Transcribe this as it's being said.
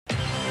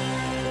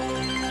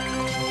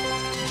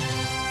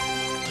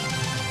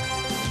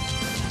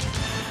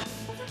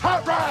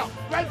Hot round!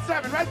 Red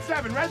 7, red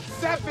 7, red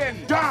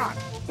 7! Don!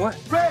 What?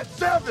 Red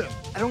 7!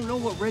 I don't know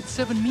what Red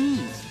 7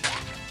 means.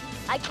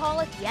 I call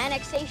it the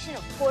annexation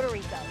of Puerto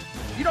Rico.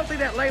 You don't think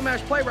that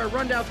lame-ass play where I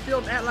run down the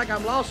field and act like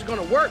I'm lost is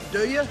gonna work,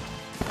 do you?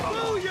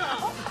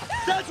 Booyah!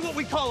 That's what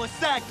we call a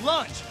sack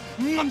lunch.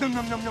 Nom, nom,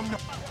 nom, nom, nom, nom.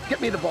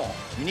 Get me the ball.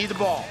 You need the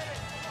ball.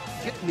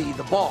 Get me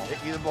the ball.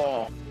 Get me the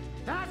ball.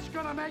 That's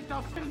gonna make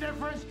the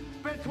difference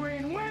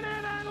between winning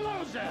and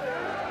losing.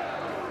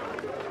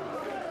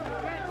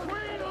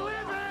 Between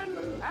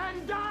living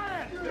and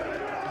dying.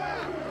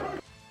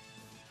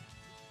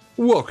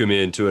 Welcome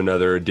into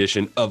another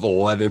edition of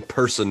 11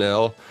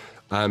 Personnel.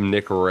 I'm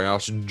Nick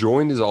Roush,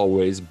 joined as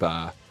always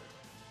by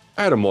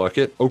Adam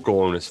Luckett,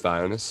 Oklahoma's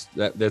finest.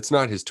 That's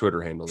not his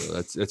Twitter handle,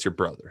 though. That's your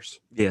brother's.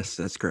 Yes,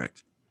 that's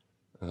correct.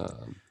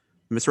 Mr.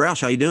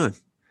 Roush, how you doing?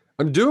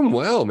 I'm doing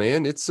well,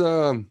 man. It's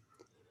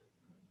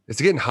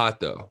getting hot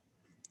though.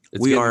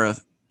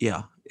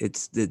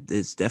 It's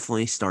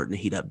definitely starting to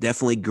heat up.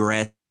 Definitely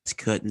grass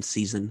cutting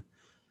season.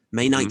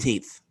 May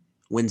 19th,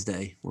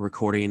 Wednesday. We're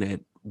recording at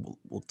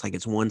we'll take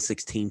it's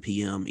 1:16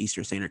 p.m.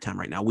 Eastern Standard Time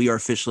right now. We are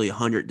officially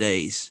 100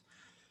 days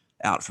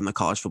out from the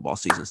college football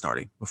season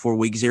starting. Before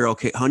week 0,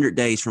 100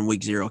 days from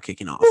week 0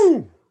 kicking off.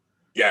 Woo!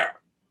 Yeah.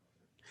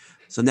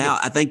 So now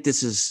I think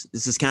this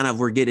is kind of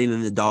we're getting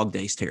in the dog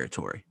days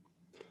territory.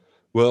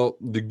 Well,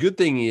 the good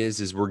thing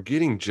is we're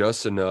getting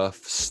just enough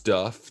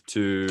stuff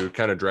to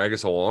kind of drag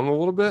us along a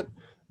little bit.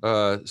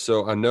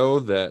 So I know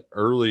that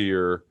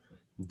earlier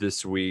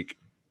this week,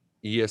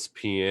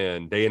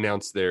 ESPN, they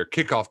announced their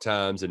kickoff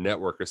times and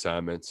network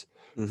assignments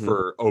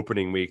for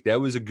opening week.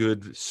 That was a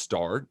good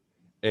start.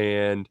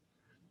 And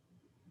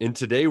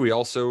today we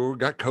also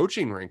got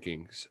coaching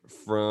rankings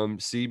from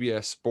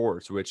CBS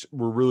Sports, which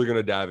we're really going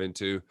to dive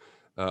into.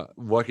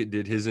 Luckett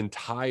did his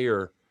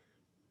entire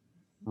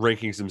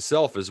rankings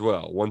himself as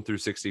well, 1 through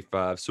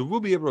 65. So we'll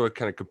be able to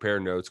kind of compare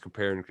notes,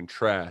 compare and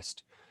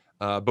contrast.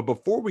 But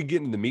before we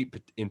get into the meat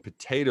and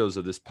potatoes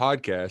of this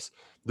podcast,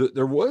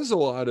 there was a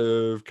lot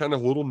of kind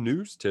of little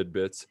news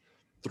tidbits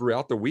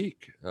throughout the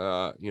week.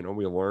 We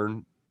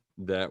learned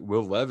that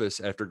Will Levis,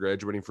 after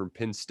graduating from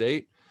Penn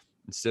State,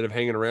 instead of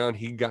hanging around,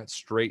 he got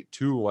straight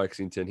to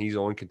Lexington. He's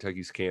on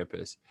Kentucky's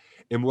campus.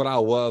 And what I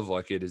love,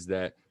 is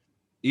that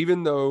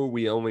even though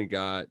we only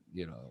got,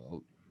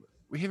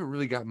 we haven't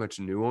really got much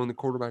new on the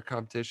quarterback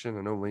competition.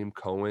 I know Liam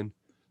Cohen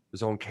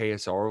was on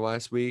KSR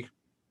last week.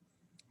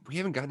 We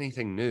haven't got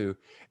anything new.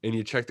 And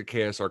you check the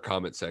KSR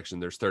comment section,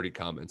 there's 30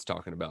 comments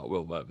talking about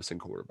Will Levis and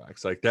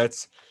quarterbacks.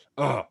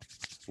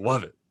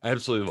 Love it.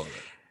 Absolutely love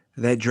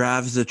it. That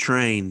drives the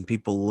train.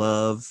 People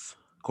love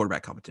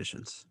quarterback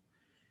competitions.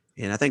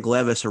 And I think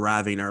Levis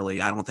arriving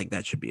early, I don't think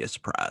that should be a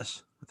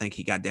surprise. I think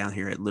he got down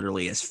here at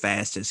literally as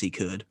fast as he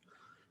could.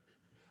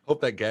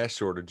 Hope that gas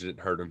shortage didn't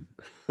hurt him.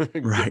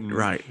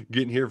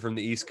 Getting here from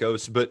the East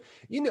Coast. But,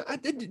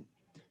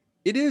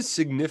 it is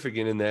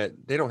significant in that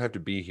they don't have to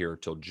be here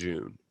until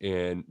June,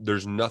 and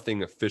there's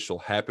nothing official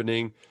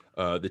happening.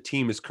 The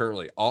team is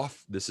currently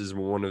off. This is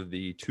one of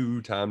the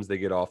 2 times they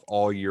get off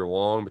all year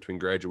long between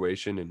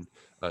graduation and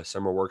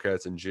summer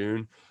workouts in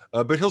June.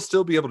 But he'll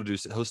still be able to do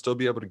so. He'll still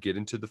be able to get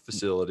into the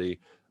facility,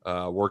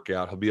 work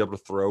out. He'll be able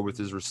to throw with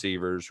his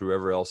receivers,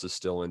 whoever else is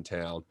still in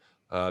town.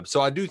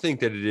 So I do think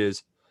that it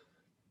is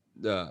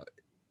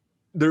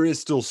there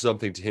is still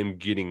something to him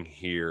getting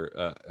here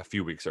a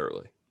few weeks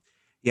early.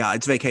 Yeah,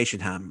 it's vacation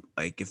time.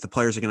 Like, if the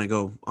players are going to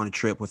go on a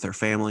trip with their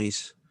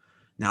families,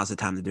 now's the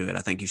time to do it. I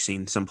think you've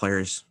seen some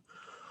players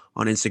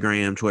on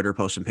Instagram, Twitter,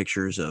 posting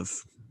pictures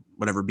of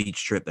whatever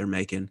beach trip they're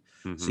making.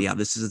 So, yeah,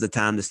 this is the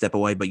time to step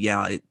away. But,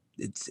 yeah,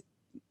 it's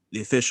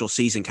the official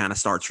season kind of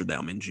starts for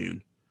them in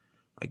June.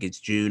 Like, it's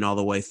June all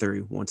the way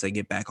through once they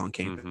get back on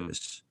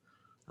campus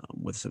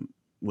with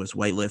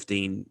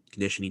weightlifting,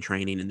 conditioning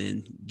training, and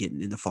then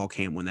getting into fall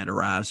camp when that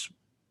arrives.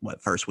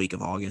 First week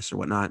of August or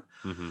whatnot.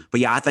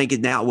 But yeah, I think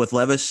now with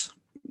Levis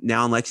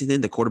now in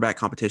Lexington, the quarterback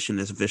competition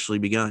has officially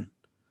begun.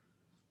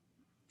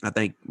 I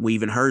think we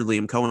even heard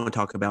Liam Cohen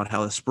talk about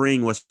how the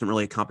spring wasn't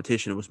really a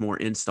competition. It was more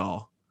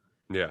install.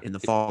 Yeah. And the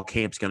fall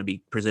camp's going to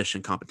be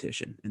position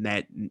competition.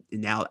 And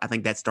now I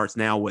think that starts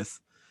now with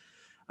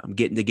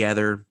getting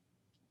together,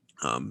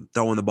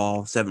 throwing the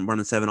ball,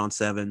 running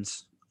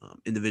 7-on-7s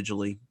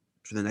individually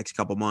for the next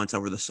couple months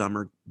over the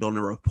summer, building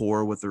a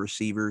rapport with the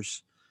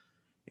receivers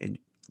and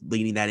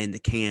leading that into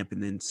camp,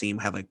 and then seeing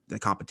how the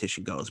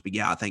competition goes. But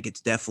yeah, I think it's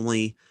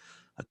definitely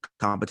a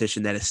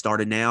competition that has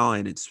started now,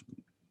 and it's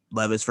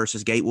Levis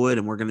versus Gatewood,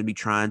 and we're going to be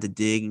trying to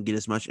dig and get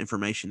as much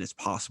information as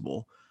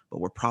possible. But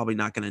we're probably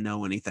not going to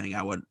know anything,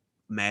 I would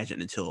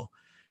imagine, until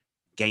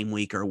game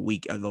week or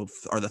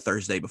the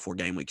Thursday before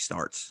game week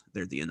starts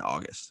there at the end of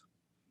August.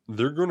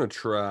 They're going to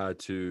try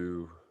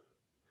to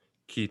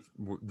keep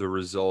the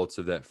results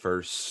of that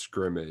first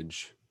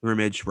scrimmage,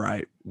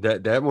 right?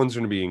 That one's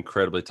going to be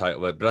incredibly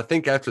tight-lipped. But I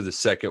think after the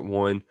second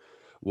one,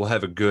 we'll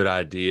have a good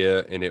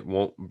idea, and it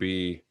won't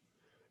be,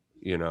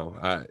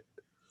 I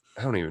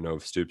don't even know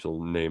if Stoops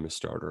will name a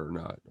starter or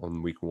not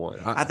on week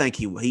 1. I think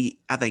he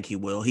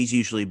will. He's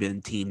usually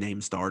been team name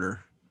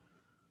starter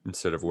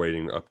instead of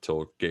waiting up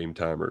till game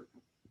time or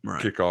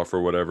Right. kickoff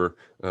or whatever.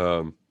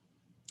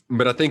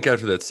 But I think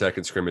after that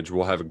second scrimmage,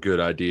 we'll have a good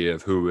idea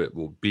of who it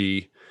will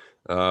be.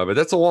 But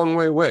that's a long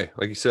way away.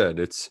 Like you said,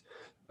 it's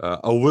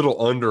a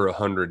little under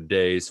 100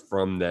 days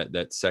from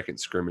that second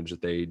scrimmage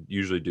that they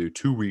usually do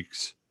 2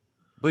 weeks,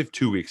 I believe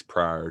 2 weeks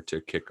prior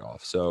to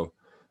kickoff. So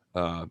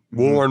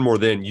we'll learn more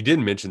then. You did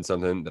mention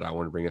something that I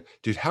want to bring up.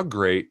 Dude, how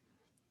great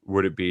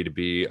would it be to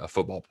be a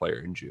football player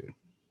in June?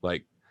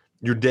 Like,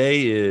 your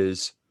day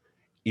is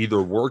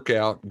either work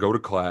out, go to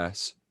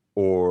class,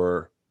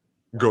 or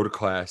go to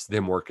class,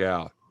 then work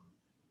out.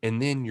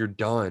 And then you're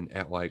done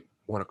at like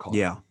 1 o'clock.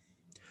 Yeah.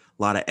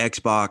 A lot of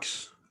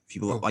Xbox. If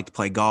you like to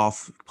play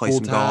golf, play Pool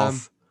some time.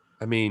 golf.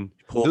 I mean,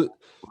 Pool,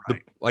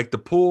 the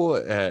pool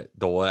at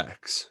the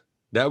Lex,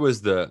 that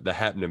was the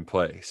happening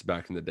place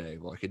back in the day.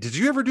 Like, did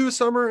you ever do a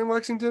summer in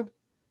Lexington?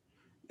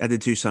 I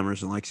did 2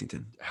 summers in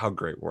Lexington. How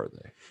great were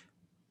they?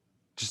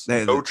 Just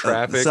They- no the-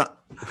 traffic.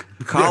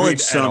 College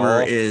at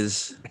summer all.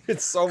 is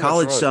It's so much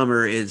college fun.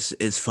 summer is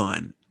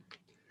fun.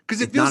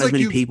 Because it Not feels as like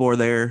many you, people are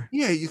there.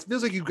 yeah, it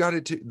feels like you got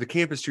it to the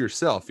campus to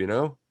yourself. You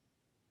know?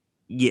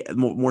 Yeah,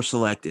 more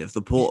selective.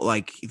 The pool,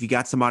 like if you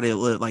got somebody that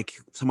like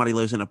somebody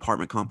lives in an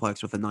apartment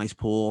complex with a nice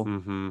pool,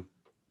 Mm-hmm.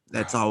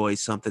 that's always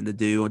something to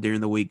do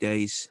during the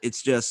weekdays.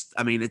 It's just,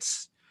 I mean,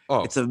 it's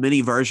Oh, a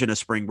mini version of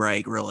spring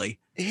break, really.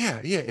 yeah.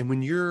 And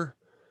when you're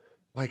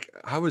like,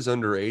 I was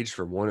underage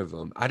for one of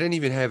them. I didn't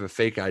even have a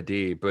fake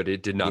ID, but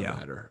it did not Yeah.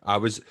 matter.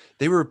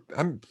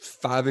 I'm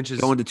 5 inches.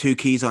 Going to 2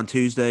 Keys on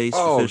Tuesdays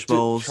for fish dude,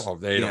 bowls.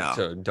 they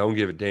Yeah. don't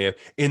give a damn.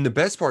 And the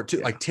best part too,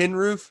 Yeah. like Tin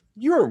Roof,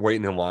 you aren't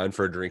waiting in line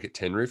for a drink at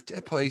Tin Roof.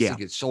 That place, Yeah. Mm-hmm. it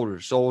gets shoulder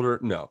to shoulder.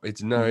 No,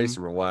 it's nice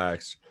and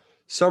relaxed.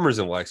 Summers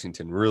in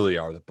Lexington really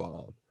are the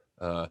bomb.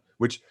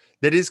 Which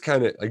that is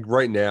kind of like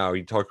right now.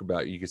 You talk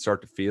about, you can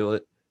start to feel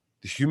it.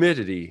 The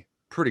humidity,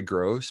 pretty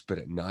gross, but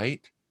at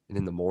night and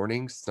in the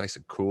mornings, it's nice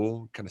and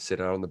cool. Kind of sit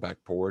out on the back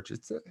porch.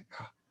 It's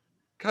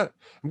kind of,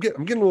 I'm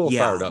getting a little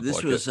fired up. This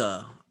like was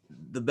it.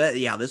 the best.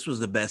 Yeah, this was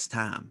the best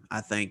time,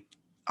 I think.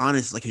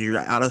 Honestly, because you're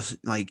out of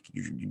like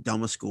you're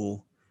done with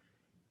school,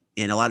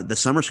 and a lot of the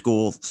summer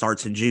school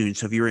starts in June.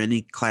 So if you were in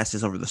any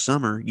classes over the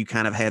summer, you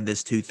kind of had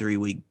this 2-3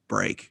 week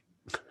break,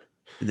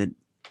 and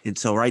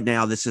so right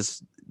now this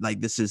is probably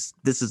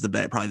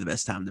the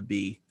best time to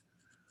be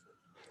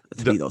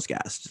those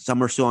guys.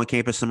 Some are still on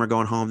campus, some are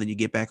going home. Then you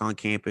get back on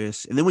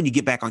campus, and then when you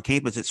get back on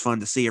campus, it's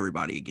fun to see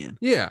everybody again.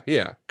 Yeah,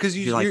 because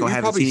You're like, you're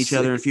haven't probably seen each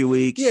other in a sick- few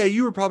weeks. Yeah,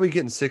 you were probably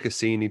getting sick of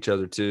seeing each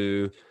other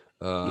too.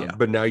 Yeah.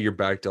 But now you're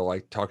back to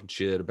like talking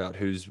shit about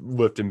who's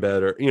lifting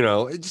better,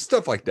 it's just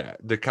stuff like that.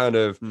 The kind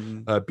of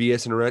Mhm.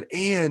 BSing around,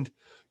 and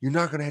you're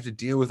not going to have to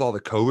deal with all the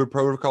COVID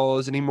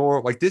protocols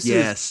anymore. Like this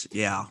is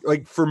Yeah.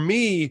 like, for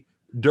me,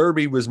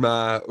 Derby was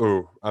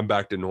I'm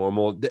back to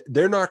normal.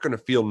 They're not going to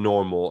feel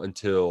normal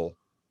until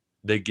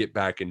they get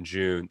back in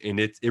June, and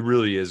it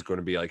really is going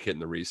to be like hitting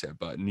the reset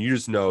button. You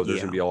just know there's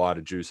going to be a lot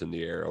of juice in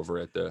the air over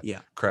at the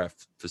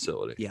craft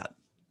facility. Yeah.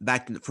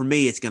 For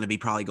me, it's going to be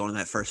probably going to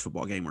that first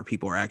football game where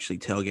people are actually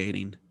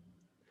tailgating.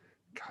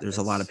 God, There's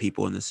a lot of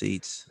people in the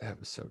seats. That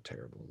was so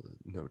terrible.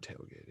 No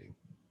tailgating.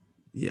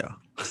 Yeah.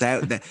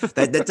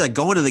 That's like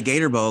going to the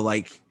Gator Bowl,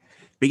 like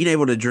being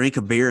able to drink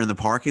a beer in the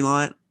parking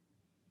lot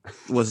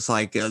was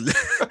like a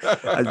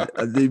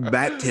new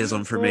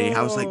baptism for me.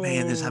 I was like,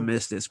 man, I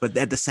missed this. But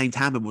at the same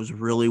time, it was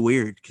really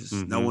weird because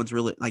no one's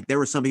really like, there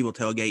were some people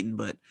tailgating,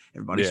 but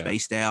everybody's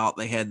spaced out.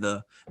 They had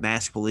the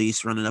mask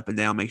police running up and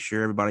down, make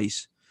sure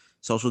everybody's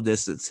social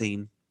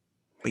distancing.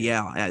 But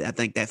yeah, I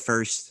think that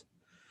first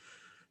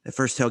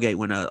tailgate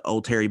when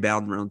old Terry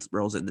Bowden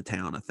rolls into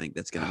town, I think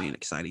that's going to be an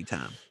exciting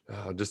time.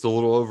 Just a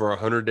little over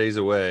 100 days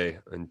away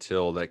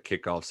until that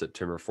kickoff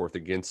September 4th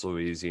against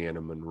Louisiana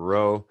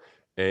Monroe.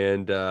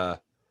 And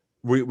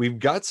we've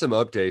got some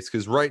updates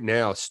because right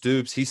now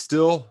Stoops, he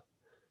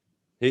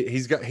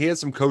had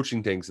some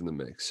coaching things in the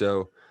mix.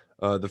 So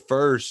the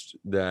first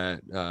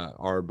that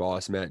our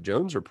boss Matt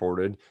Jones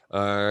reported,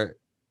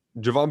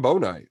 Javon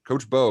Bonight,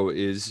 Coach Bo,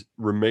 is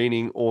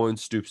remaining on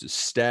Stoops'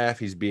 staff.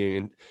 He's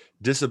being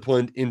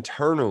disciplined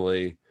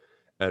internally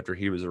after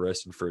he was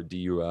arrested for a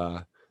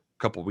DUI a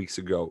couple weeks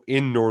ago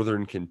in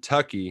Northern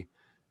Kentucky.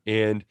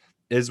 And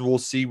as we'll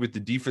see with the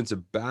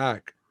defensive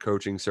back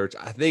coaching search,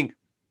 I think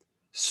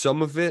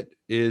some of it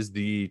is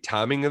the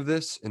timing of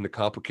this and the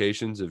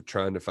complications of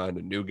trying to find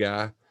a new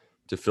guy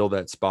to fill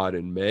that spot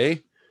in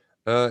May.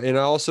 And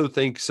I also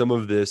think some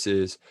of this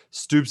is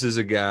Stoops is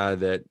a guy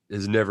that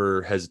has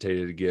never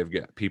hesitated to give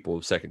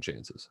people second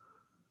chances.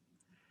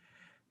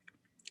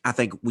 I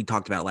think we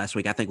talked about it last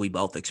week. I think we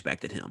both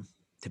expected him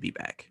to be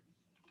back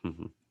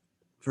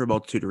for a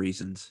multitude of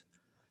reasons.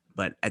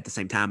 But at the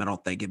same time, I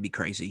don't think it'd be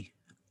crazy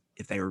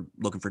if they were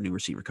looking for a new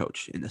receiver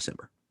coach in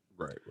December.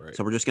 Right.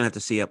 So we're just going to have to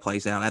see how it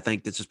plays out. I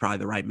think this is probably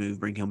the right move.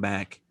 Bring him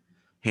back,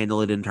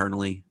 handle it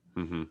internally,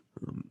 and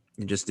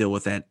just deal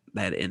with that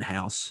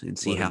in-house and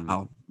see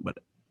how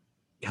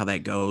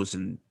that goes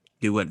and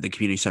do what the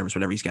community service,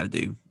 whatever he's got to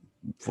do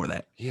for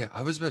that. Yeah,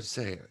 I was about to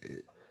say,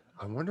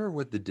 I wonder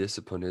what the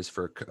discipline is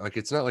for like.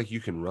 It's not like you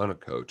can run a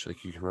coach,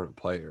 like you can run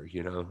a player,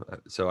 you know.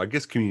 So I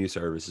guess community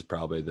service is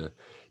probably the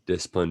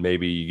discipline.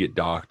 Maybe you get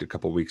docked a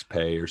couple weeks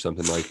pay or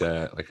something like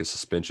that, like a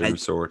suspension of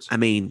sorts. I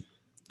mean,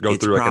 go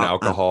through like an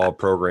alcohol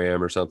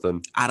program or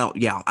something. I don't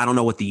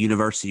know what the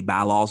university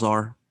bylaws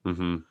are.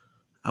 Mm-hmm.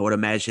 I would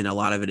imagine a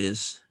lot of it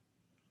is,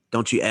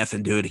 don't you F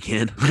and do it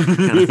again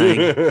kind of thing.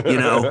 You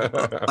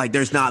know, like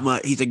there's not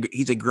much. He's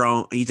a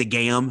grown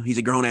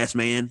ass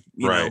man.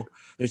 You know,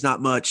 there's not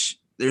much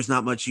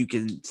you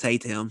can say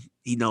to him.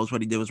 He knows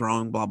what he did was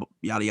wrong. Blah blah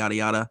yada yada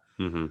yada.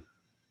 Mm-hmm.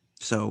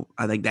 So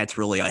I think that's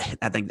really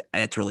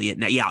it.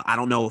 Now, yeah, I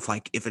don't know if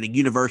a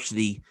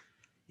university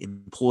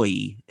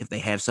employee, if they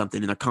have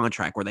something in their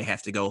contract where they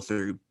have to go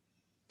through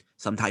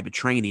some type of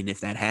training,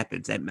 if that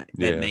happens, that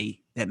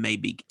may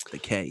be the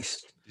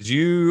case. Do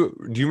you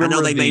remember? I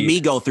know they made me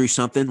go through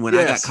something when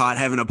I got caught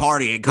having a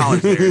party in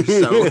college there.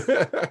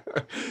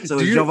 So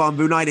is Jovan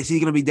Boonight, is he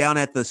going to be down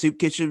at the soup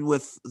kitchen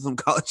with some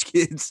college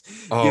kids?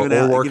 Or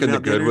working the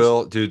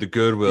Goodwill? Dude, the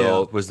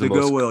Goodwill was the most.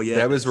 Goodwill, yeah.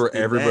 That was where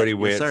everybody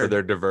went for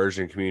their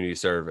diversion community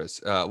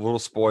service. Little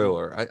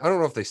spoiler. I don't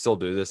know if they still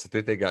do this. I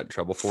think they got in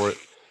trouble for it.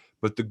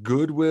 But the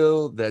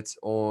Goodwill that's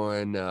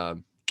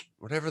on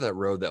whatever that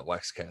road that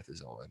Lexcath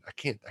is on. I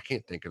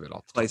can't think of it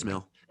off the Clays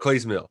Mill.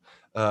 Clays Mill.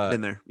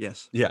 Been there,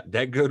 yes. Yeah,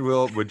 that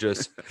Goodwill would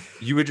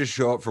you would just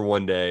show up for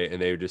one day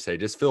and they would just say,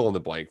 just fill in the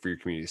blank for your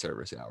community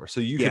service hour. So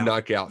you can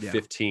knock out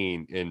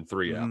 15 in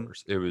 3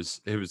 hours. It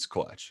was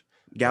clutch.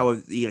 Guy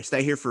would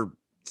stay here for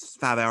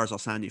 5 hours, I'll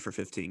sign you for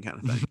 15 kind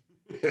of thing.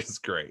 It's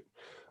great.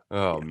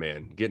 Oh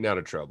man, getting out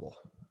of trouble.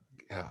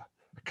 Yeah,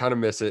 I kind of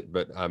miss it,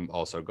 but I'm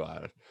also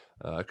glad.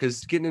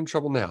 Because getting in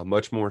trouble now,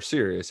 much more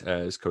serious,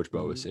 as Coach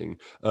Bo was saying.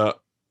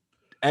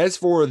 As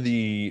for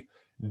the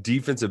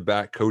defensive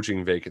back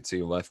coaching vacancy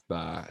left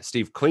by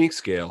Steve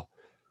Clinkscale,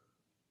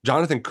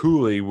 Jonathan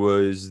Cooley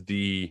was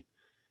the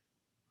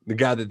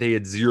guy that they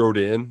had zeroed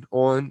in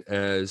on,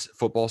 as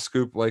Football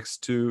Scoop likes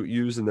to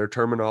use in their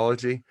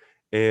terminology.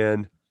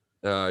 And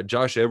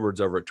Josh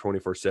Edwards over at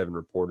 24/7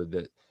 reported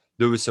that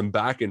there was some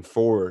back and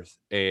forth,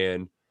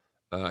 and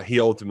he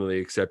ultimately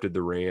accepted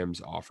the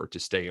Rams' offer to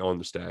stay on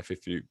the staff.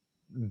 If you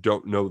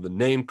don't know the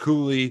name,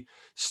 Cooley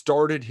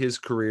started his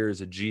career as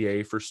a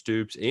GA for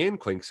Stoops and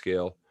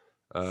Clinkscale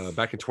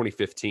back in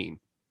 2015.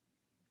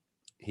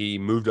 He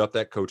moved up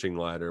that coaching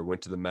ladder,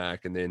 went to the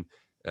MAC, and then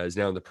is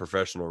now in the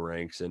professional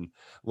ranks. And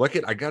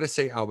I got to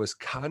say, I was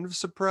kind of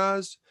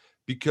surprised,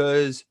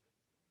 because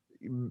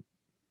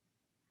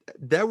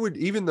that would,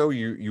 even though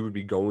you would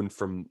be going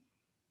from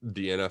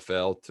the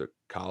NFL to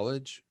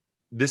college,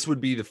 this would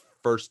be the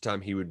first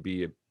time he would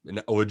be a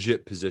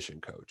legit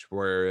position coach.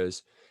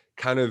 Whereas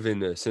kind of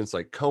in a sense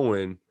like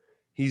Cohen,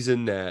 he's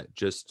in that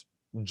just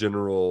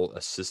general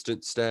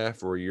assistant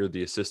staff where you're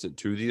the assistant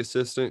to the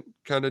assistant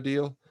kind of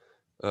deal.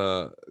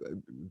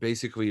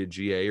 Basically a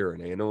GA or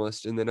an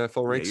analyst in the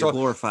NFL ranks. You're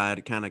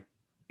glorified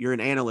you're an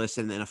analyst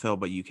in the NFL,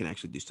 but you can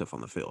actually do stuff on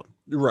the field.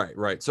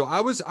 Right. So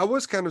I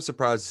was kind of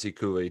surprised to see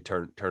Cooley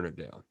turn it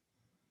down.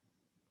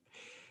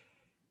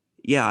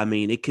 Yeah, I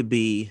mean, it could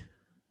be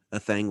a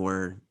thing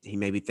where he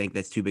maybe think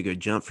that's too big a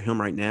jump for him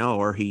right now,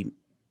 or he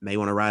may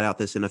want to ride out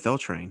this NFL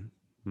train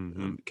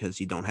because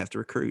you don't have to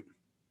recruit.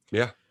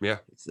 Yeah.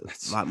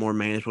 It's a lot more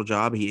manageable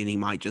job. He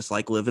might just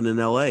like living in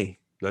LA.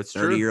 That's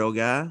 30-year-old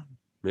guy.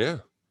 Yeah.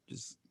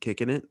 Just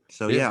kicking it.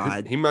 So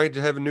he might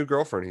have a new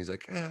girlfriend. He's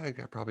like, I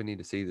probably need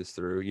to see this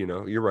through. You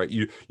know, you're right.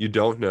 You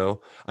don't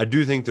know. I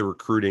do think the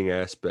recruiting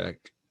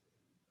aspect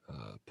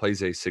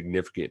plays a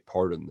significant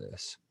part in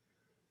this,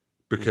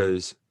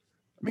 because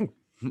I mean,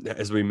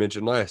 as we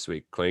mentioned last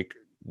week, Clink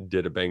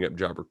did a bang up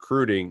job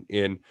recruiting,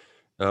 and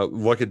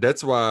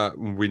that's why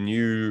when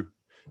you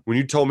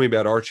told me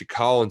about Archie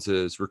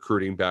Collins's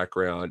recruiting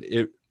background,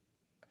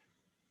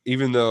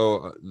 even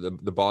though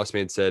the boss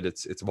man said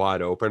it's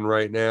wide open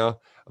right now,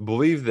 I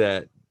believe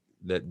that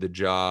the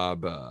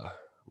job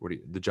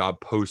the job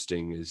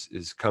posting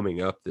is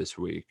coming up this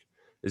week,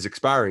 is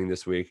expiring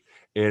this week,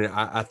 and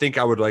I think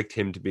I would like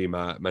him to be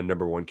my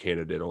number one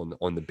candidate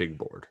on the big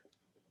board.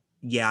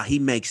 Yeah, he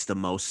makes the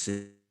most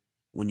sense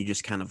when you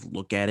just kind of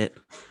look at it.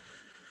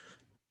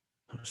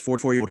 He was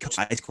 44-year-old, coached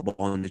high school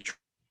ball in Detroit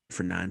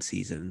for 9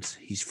 seasons.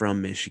 He's from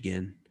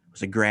Michigan.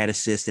 Was a grad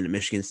assistant at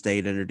Michigan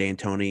State under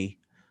D'Antoni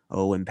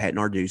and Pat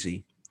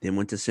Narduzzi. Then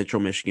went to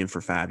Central Michigan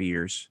for 5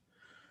 years.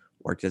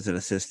 Worked as an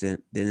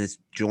assistant. Then is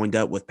joined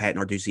up with Pat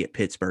Narduzzi at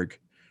Pittsburgh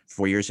for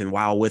 4 years. And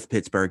while with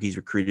Pittsburgh, he's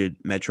recruited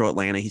Metro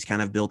Atlanta. He's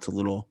kind of built a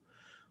little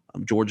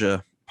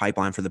Georgia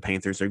pipeline for the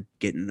Panthers. They're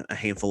getting a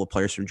handful of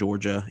players from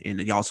Georgia, and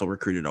he also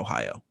recruited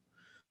Ohio.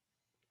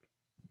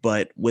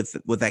 But with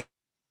that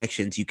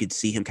connections, you could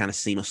see him kind of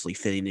seamlessly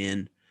fitting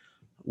in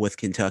with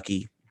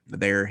Kentucky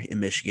there in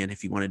Michigan.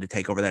 If he wanted to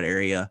take over that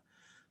area,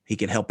 he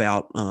could help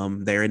out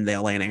there in the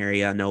Atlanta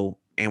area. I know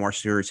Anwar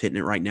Stewart's hitting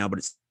it right now,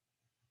 but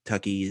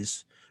Kentucky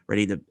is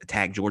ready to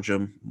attack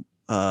Georgia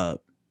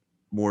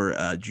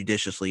more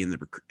judiciously in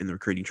the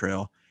recruiting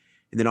trail.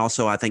 And then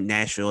also, I think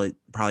Nashville,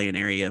 probably an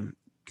area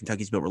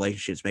Kentucky's built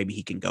relationships, maybe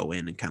he can go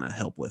in and kind of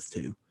help with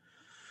too.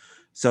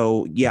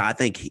 So yeah, I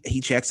think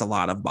he checks a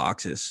lot of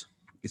boxes.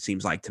 It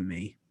seems like to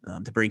me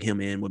to bring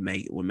him in would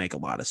make a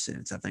lot of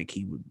sense. I think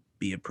he would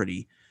be a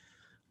pretty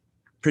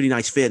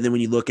nice fit. And then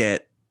when you look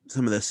at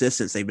some of the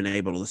assistants they've been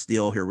able to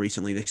steal here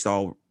recently, they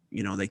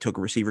took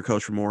a receiver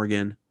coach from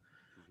Oregon,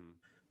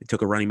 they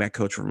took a running back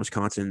coach from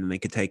Wisconsin, and they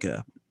could take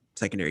a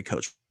secondary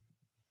coach from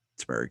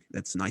Pittsburgh.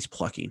 That's nice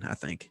plucking, I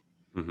think.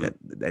 That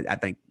I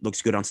think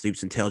looks good on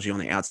Stoops and tells you on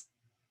the outside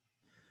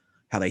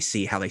how they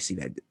see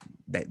that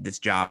this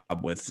job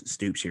with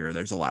Stoops here.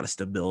 There's a lot of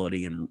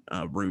stability and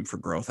room for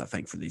growth, I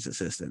think, for these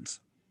assistants.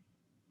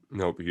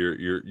 Nope,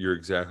 you're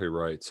exactly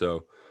right.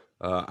 So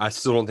I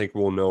still don't think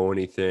we'll know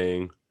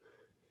anything,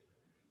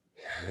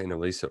 and at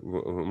least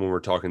when we're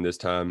talking this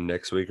time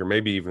next week, or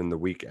maybe even the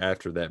week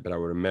after that. But I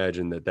would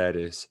imagine that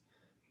is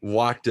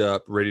locked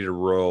up, ready to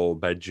roll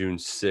by June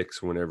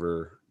 6th,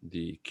 whenever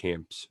the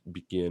camps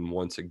begin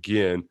once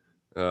again.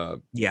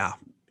 Yeah,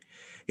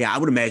 I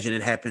would imagine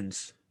it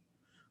happens.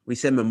 We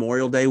said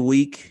Memorial Day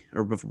week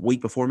or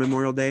week before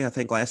Memorial Day, I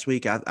think last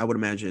week. I would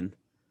imagine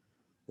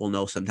we'll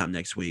know sometime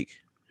next week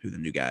who the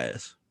new guy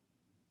is.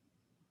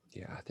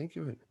 Yeah, I think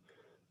it would.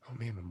 Oh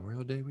man,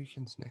 Memorial Day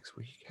weekend's next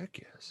week. Heck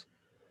yes.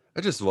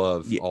 I just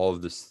love all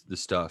of this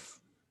stuff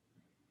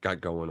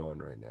got going on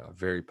right now.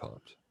 Very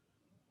pumped.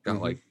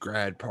 Got like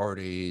grad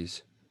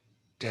parties,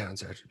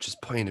 downs,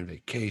 just planning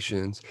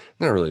vacations.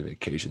 Not really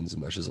vacations as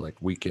much as like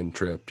weekend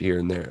trip here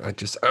and there. I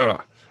just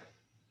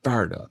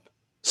fired up.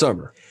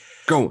 Summer,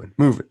 going,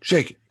 moving,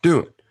 shaking,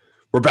 doing.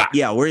 We're back.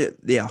 Yeah, we're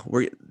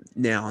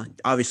now.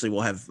 Obviously,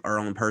 we'll have our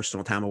own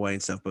personal time away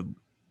and stuff, but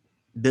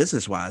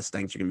business-wise,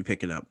 things are going to be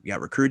picking up. You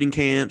got recruiting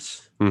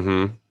camps,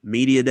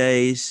 media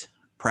days,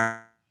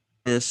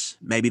 practice.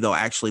 Maybe they'll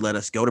actually let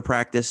us go to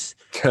practice.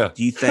 Do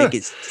you think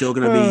it's still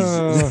going to be?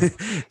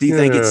 Do you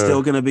think it's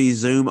still going to be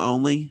Zoom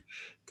only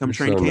come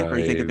training camp, or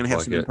do you think they're going to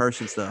have some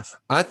in-person stuff?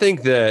 I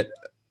think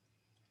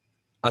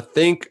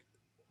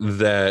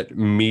that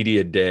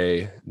media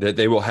day, that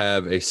they will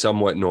have a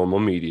somewhat normal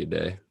media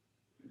day.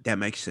 That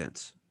makes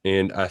sense.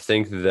 And I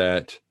think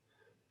that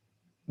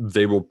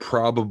they will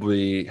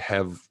probably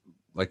have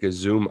like a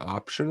Zoom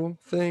optional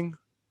thing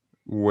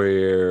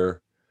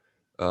where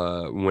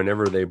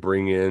whenever they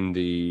bring in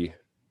the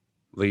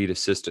lead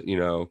assistant,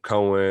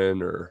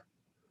 Cohen or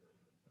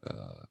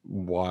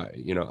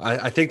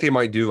I think they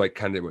might do like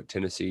kind of what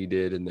Tennessee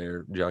did in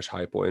their Josh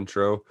Heupel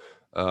intro,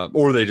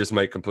 or they just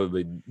might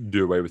completely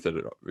do away with it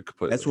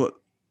completely. That's what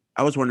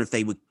I was wondering if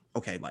they would.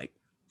 Okay, like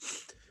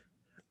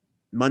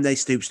Monday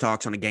Stoops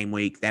talks on a game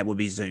week, that would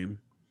be Zoom.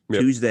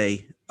 Yep.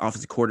 Tuesday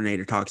offensive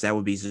coordinator talks, that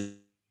would be Zoom.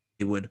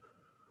 It would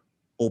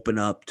open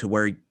up to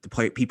where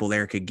the people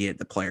there could get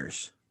the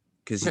players,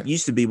 because it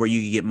used to be where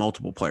you could get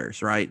multiple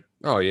players, right?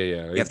 Oh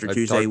yeah. After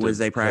Tuesday,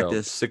 Wednesday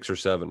practice, 6 or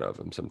 7 of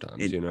them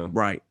sometimes,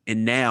 right?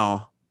 And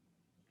now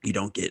you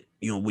don't get,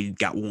 we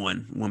got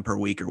one per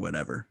week or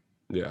whatever.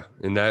 Yeah,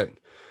 and that,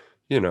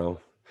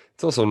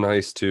 it's also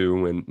nice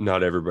too when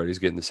not everybody's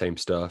getting the same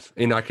stuff,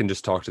 and I can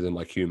just talk to them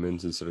like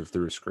humans instead of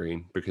through a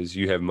screen, because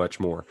you have much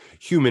more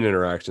human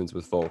interactions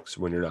with folks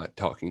when you're not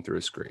talking through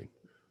a screen.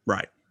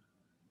 Right.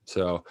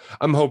 So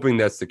I'm hoping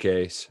that's the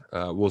case.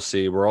 We'll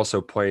see. We're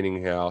also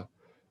planning out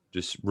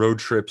just road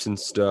trips and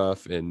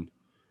stuff, and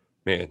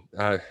man,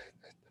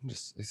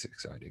 it's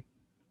exciting.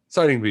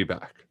 Exciting to be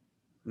back.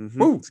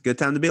 It's a good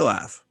time to be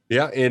alive.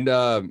 Yeah,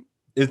 and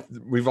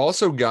we've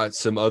also got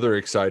some other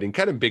exciting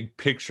kind of big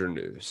picture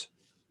news.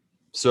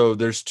 So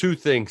there's 2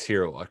 things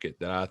here, Luckett,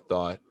 that I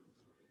thought,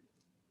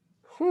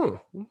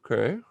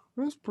 okay,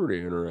 that's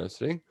pretty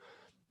interesting.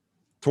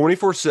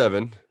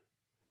 24/7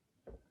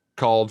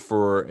 called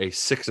for a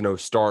 6-0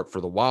 start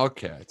for the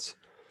Wildcats,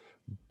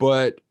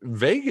 but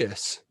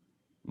Vegas,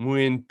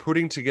 when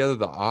putting together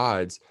the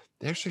odds,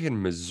 they actually had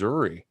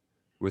Missouri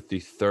with the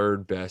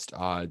 3rd best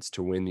odds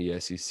to win the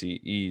SEC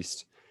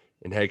East,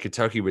 and had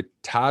Kentucky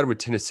tied with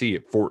Tennessee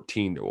at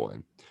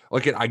 14-1.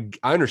 Look, I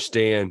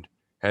understand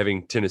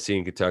having Tennessee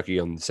and Kentucky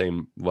on the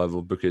same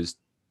level, because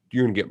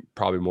you're going to get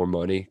probably more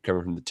money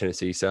coming from the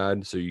Tennessee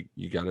side, so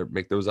you got to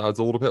make those odds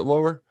a little bit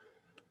lower.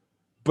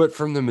 But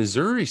from the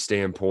Missouri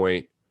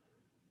standpoint,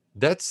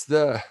 that's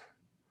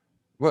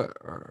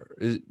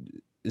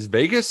is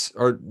Vegas,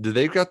 or do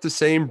they got the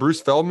same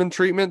Bruce Feldman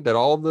treatment that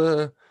all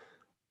the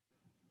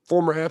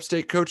former App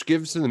State coach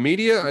gives to the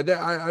media? I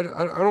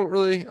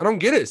don't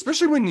get it,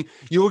 especially when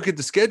you look at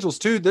the schedules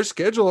too. Their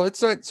schedule,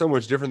 it's not so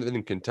much different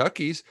than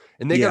Kentucky's,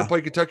 and they got to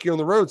play Kentucky on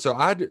the road. So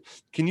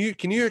can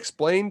you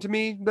explain to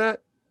me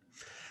that?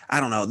 I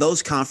don't know.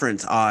 Those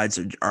conference odds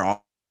are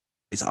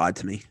always odd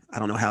to me. I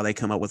don't know how they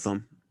come up with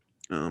them.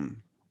 I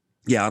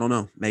don't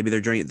know. Maybe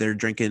they're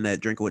drinking that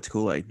Drinkowitz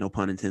Kool-Aid. No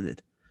pun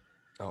intended.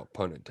 Oh,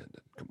 pun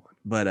intended. Come on.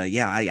 But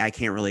I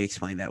can't really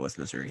explain that with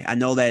Missouri. I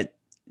know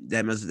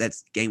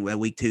that's game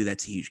week 2.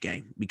 That's a huge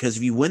game, because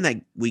if you win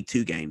that week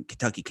 2 game,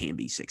 Kentucky can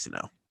be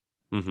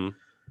 6-0.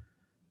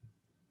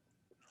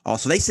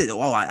 Also, they said,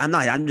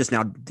 I'm just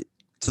now.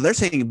 So they're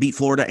saying beat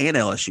Florida and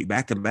LSU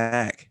back to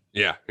back.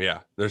 Yeah.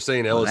 They're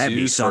saying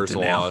LSU's first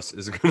loss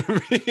is going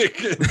to be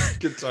against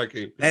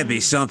Kentucky. That'd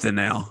be something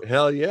now.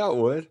 Hell yeah, it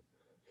would.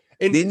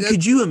 And Then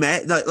could you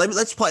imagine?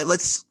 Let's play.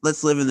 Let's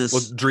live in this.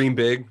 Well, dream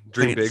big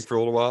for a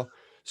little while.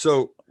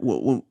 So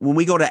when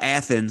we go to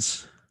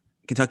Athens,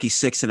 Kentucky's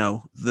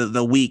 6-0.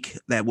 The week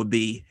that would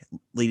be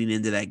leading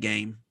into that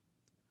game,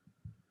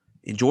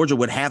 and Georgia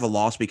would have a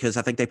loss because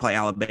I think they play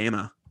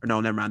Alabama. Or no,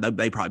 never mind.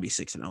 They probably be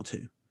 6-0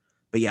 too.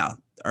 But yeah,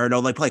 or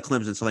no, they play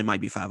Clemson, so they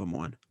might be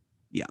 5-1.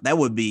 Yeah,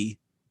 that'd be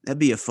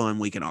a fun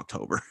week in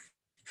October.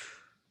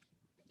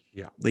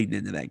 Yeah, leading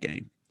into that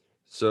game.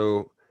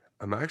 So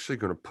I'm actually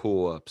going to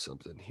pull up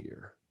something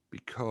here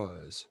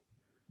because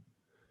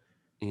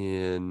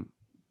if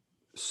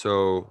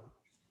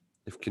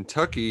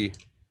Kentucky,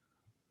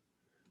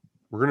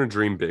 we're going to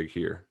dream big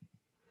here.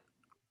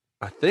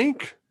 I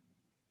think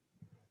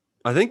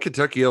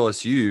Kentucky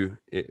LSU,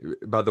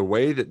 by the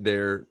way that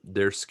they're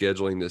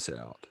scheduling this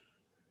out,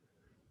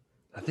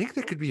 I think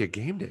that could be a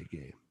game day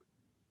game.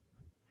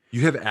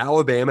 You have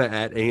Alabama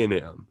at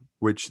A&M,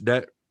 which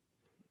that'd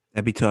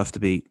be tough to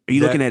beat. Are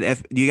you looking at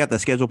do you got the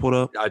schedule pulled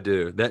up? I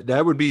do.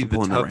 That would be the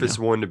toughest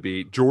one to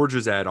beat.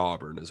 Georgia's at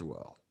Auburn as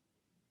well.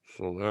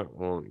 So that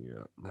one,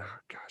 yeah. Oh,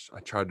 gosh,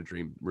 I tried to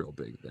dream real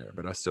big there,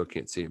 but I still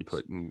can't see him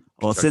putting.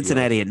 Well,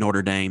 Cincinnati at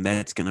Notre Dame,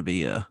 that's going to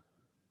be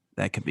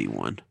that could be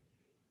one.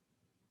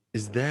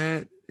 Is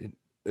that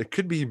it?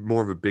 Could be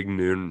more of a big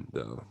noon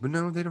though, but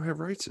no, they don't have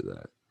rights to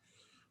that.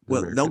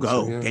 Well, they'll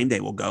go. Yeah. Game day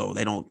will go.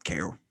 They don't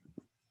care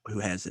who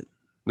has it.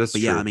 That's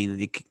true. Yeah, I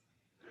mean,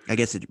 I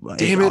guess it all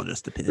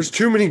just depends. There's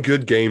too many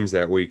good games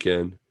that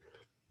weekend.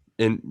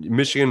 And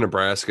Michigan,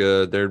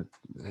 Nebraska, they're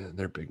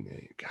big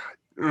name.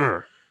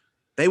 God,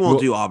 they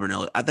won't do Auburn.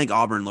 I think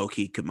Auburn low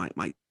key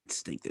might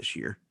stink this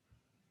year.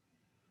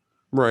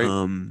 Right.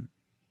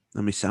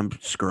 Let me see. I'm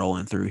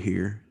scrolling through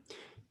here.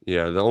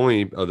 Yeah, the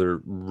only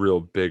other real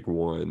big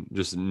one,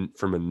 just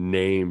from a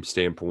name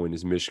standpoint,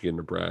 is Michigan,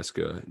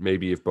 Nebraska.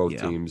 Maybe if both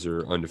teams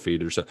are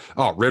undefeated or something.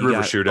 Oh, Red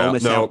River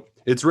Shootout. No,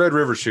 it's Red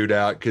River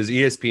Shootout because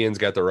ESPN's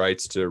got the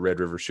rights to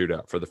Red River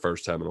Shootout for the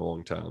first time in a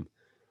long time.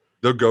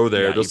 They'll go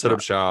there. Yeah, they'll set up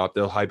shop.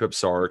 They'll hype up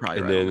Sark,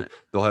 and then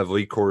they'll have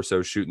Lee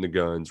Corso shooting the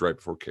guns right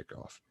before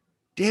kickoff.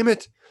 Damn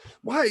it.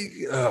 Why?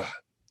 If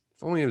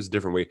only it was a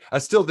different way. I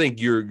still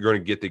think you're going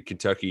to get the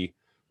Kentucky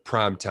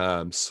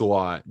primetime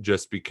slot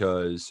just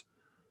because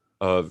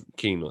of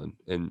Keeneland,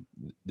 and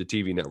the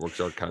TV networks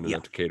are kind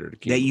enough to cater to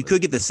Keeneland. Yeah, you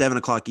could get the 7:00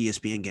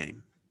 ESPN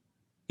game.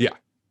 Yeah,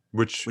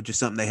 which is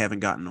something they haven't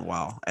gotten in a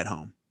while at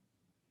home.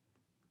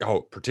 Oh,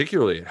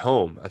 particularly at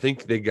home. I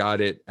think they got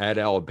it at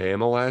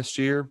Alabama last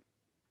year,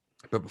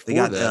 but before they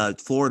got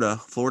that, Florida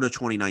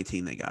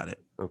 2019. They got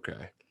it.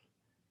 Okay.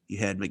 You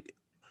had it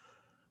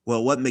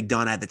wasn't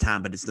McDonough at the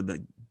time, but it's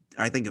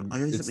I think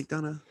is it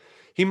McDonough?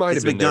 He might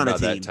have been there by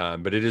that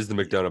time, but it is the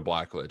McDonough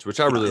Blackledge, which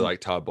I really like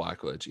Todd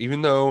Blackledge,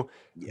 even though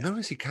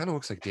notice he kind of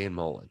looks like Dan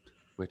Mullen,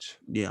 which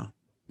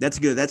that's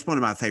good. That's one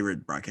of my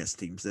favorite broadcast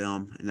teams,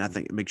 them, and I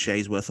think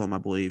McShay's with them, I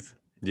believe.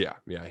 Yeah,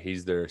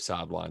 he's their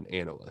sideline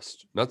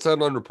analyst, not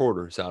sideline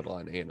reporter,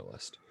 sideline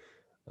analyst.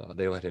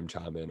 They let him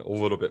chime in a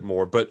little bit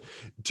more, but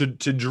to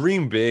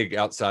dream big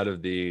outside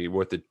of the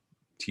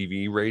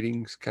TV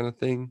ratings kind of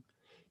thing,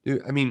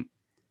 dude. I mean,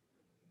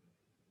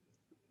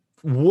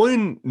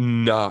 one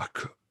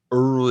knock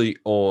early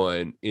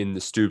on in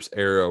the Stoops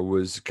era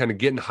was kind of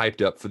getting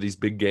hyped up for these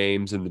big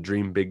games and the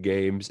dream big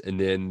games, and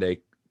then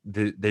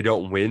they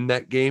don't win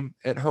that game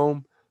at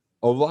home.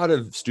 A lot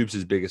of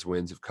Stoops' biggest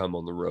wins have come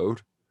on the road,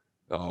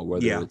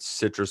 whether it's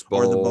Citrus Bowl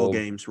or the bowl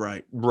games,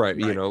 right?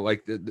 You know,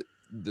 like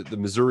the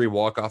Missouri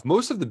walk-off.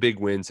 Most of the big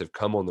wins have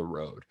come on the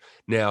road.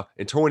 Now,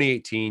 in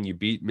 2018, you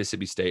beat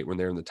Mississippi State when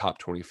they're in the top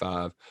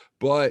 25,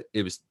 but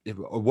it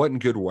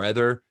wasn't good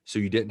weather, so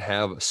you didn't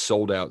have a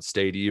sold-out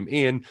stadium.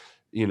 And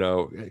you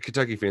know,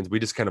 Kentucky fans, we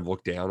just kind of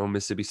look down on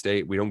Mississippi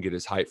State. We don't get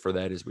as hyped for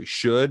that as we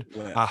should.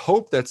 Yeah. I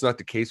hope that's not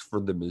the case for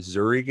the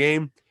Missouri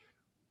game,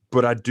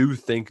 but I do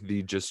think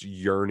the just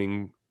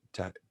yearning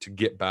to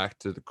get back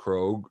to the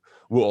Krog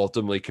will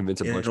ultimately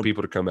convince a bunch of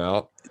people to come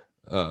out.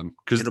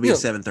 Because it'll be a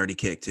 7:30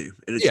 kick too.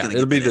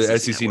 It'll be the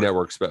SEC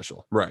Network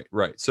special. Right.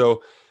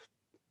 So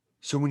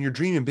when you're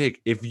dreaming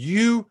big, if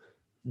you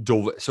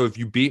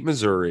beat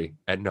Missouri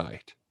at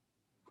night,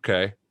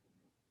 okay,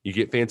 you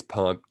get fans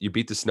pumped. You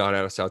beat the snot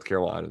out of South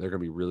Carolina. They're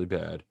going to be really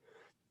bad.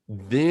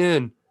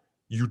 Then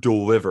you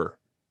deliver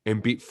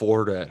and beat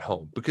Florida at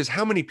home. Because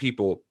how many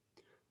people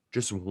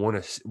just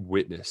want to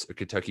witness a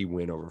Kentucky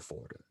win over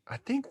Florida? I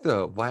think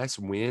the last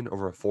win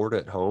over Florida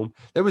at home,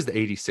 that was the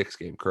 86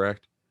 game,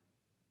 correct?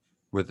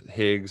 With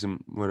Higgs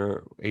and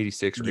whatever,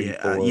 86 or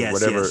 84 or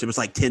whatever. Yes. It was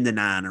like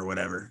 10-9 or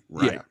whatever.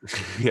 Right.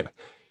 Yeah.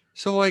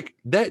 So like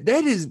that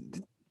is,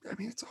 I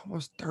mean, it's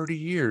almost 30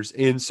 years.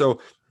 And so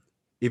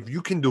if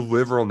you can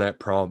deliver on that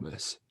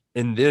promise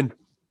and then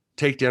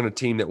take down a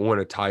team that won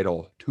a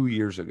title 2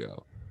 years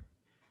ago.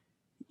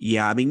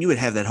 Yeah, I mean, you would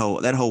have that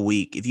whole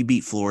week. If you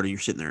beat Florida, you're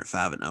sitting there at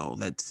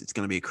 5-0. It's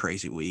going to be a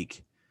crazy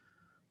week.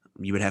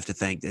 You would have to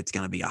think it's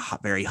going to be a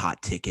very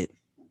hot ticket.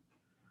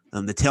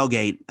 The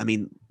tailgate, I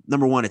mean,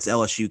 number one, it's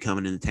LSU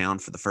coming into town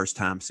for the first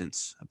time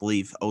since, I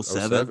believe,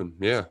 07.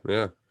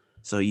 Yeah.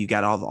 So you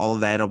got all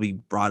of that will be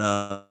brought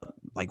up.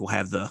 Like we'll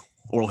have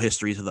oral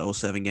histories of the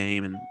 07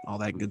 game and all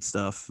that good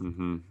stuff.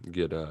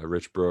 Get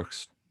Rich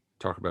Brooks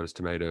talk about his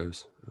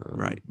tomatoes.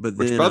 Right. But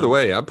which, then, by the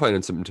way, I'm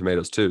planting some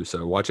tomatoes too.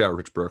 So watch out,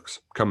 Rich Brooks,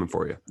 coming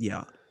for you.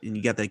 Yeah. And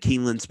you got the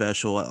Keeneland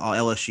special.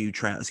 LSU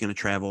is going to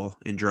travel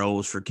in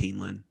droves for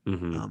Keeneland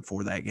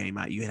for that game.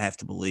 You'd have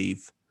to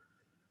believe.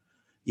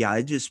 Yeah,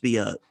 it'd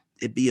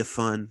be a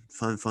fun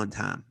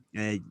time.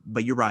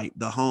 But you're right.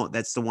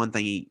 That's the one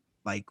thing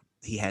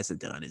he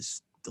hasn't done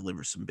is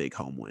deliver some big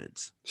home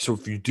wins. So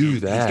if you do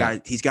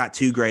that, he's got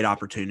two great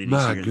opportunities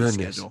my here in goodness.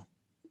 the schedule.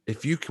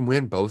 If you can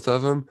win both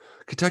of them,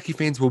 Kentucky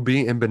fans will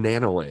be in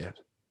banana land.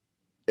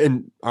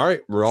 And all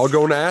right, we're all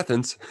going to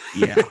Athens.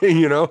 Yeah.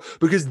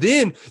 Because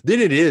then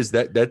it is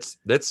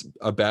that's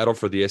a battle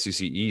for the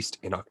SEC East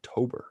in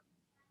October.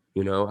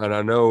 And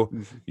I know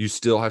you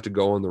still have to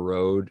go on the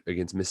road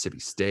against Mississippi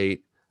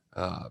State,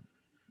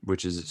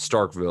 which is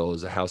Starkville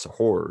is a house of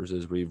horrors,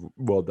 as we've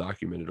well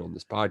documented on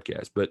this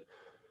podcast. But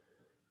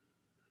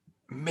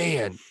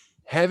man,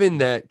 having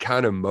that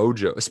kind of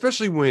mojo,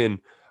 especially when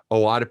a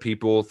lot of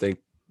people think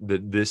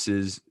that this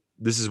is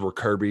where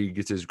Kirby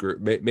gets his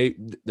group,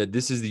 that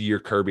this is the year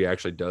Kirby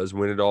actually does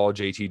win it all.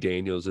 JT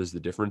Daniels is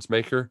the difference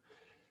maker.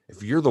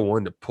 If you're the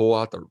one to pull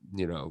out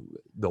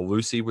the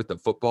Lucy with the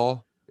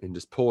football and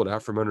just pull it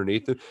out from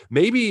underneath it,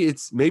 maybe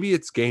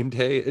it's game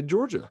day at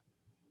Georgia.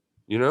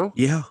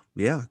 Yeah.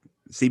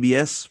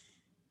 CBS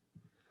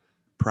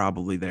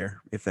probably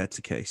there if that's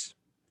the case.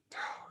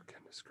 Oh,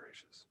 goodness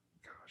gracious.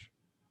 Gosh.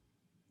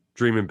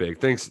 Dreaming big.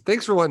 Thanks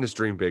for letting us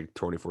dream big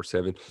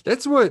 24/7.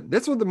 That's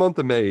what the month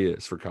of May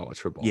is for college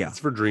football. Yeah. It's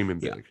for dreaming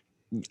big.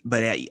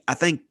 But I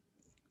think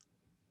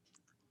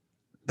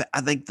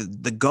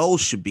the goal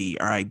should be,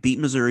 all right, beat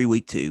Missouri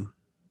week 2,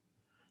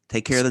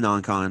 take care of the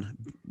non-con,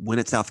 win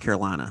at South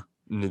Carolina,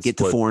 get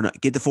to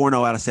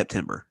 4-0 out of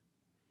September,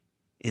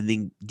 and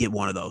then get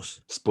one of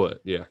those. Split,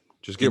 yeah.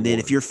 Just get and then one.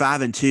 if you're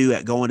 5-2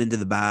 at going into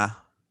the bye,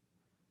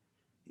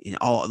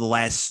 all the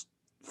last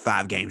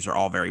 5 games are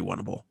all very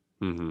winnable.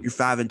 Mm-hmm. You're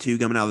 5-2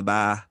 coming out of the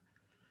bye.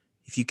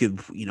 If you could,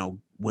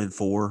 win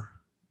 4,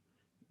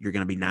 you're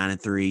going to be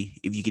 9-3.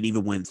 If you can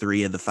even win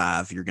 3 of the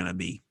 5, you're going to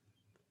be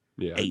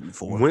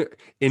 8-4.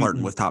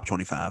 Flirting with top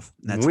 25.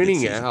 That's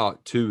winning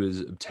out too is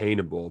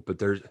obtainable, but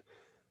there's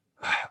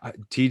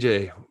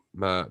TJ,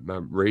 my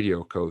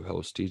radio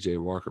co-host TJ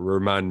Walker,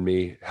 reminded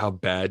me how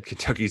bad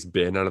Kentucky's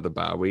been out of the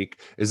bye week.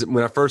 Is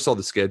when I first saw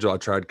the schedule, I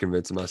tried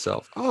convincing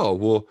myself, oh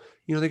well,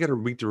 they got a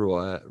week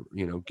to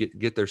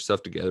get their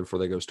stuff together before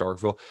they go to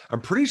Starkville. I'm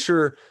pretty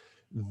sure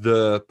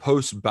the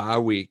post bye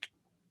week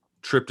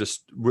trip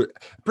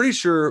pretty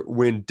sure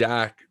when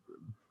Dak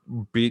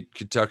beat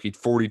Kentucky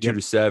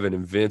 42-7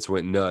 and Vince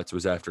went nuts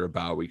was after a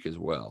bye week as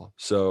well.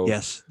 So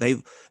yes,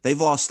 they've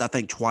lost I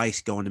think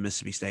twice going to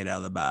Mississippi State out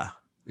of the bye.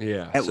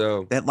 Yeah.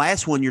 So that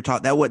last one you're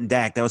talking, that wasn't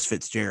Dak, that was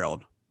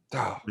Fitzgerald.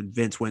 Oh, and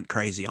Vince went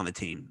crazy on the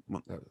team.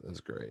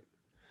 That's great.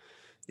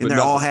 And they're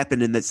all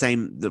happened in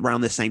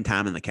around the same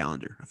time in the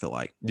calendar, I feel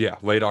like. Yeah,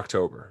 late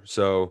October.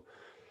 So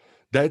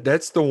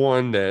that's the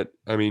one that,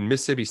 I mean,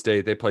 Mississippi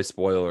State, they play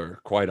spoiler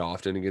quite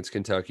often against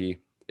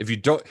Kentucky. If you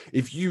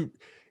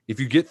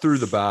get through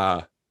the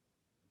bye,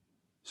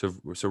 so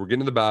we're getting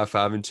to the bye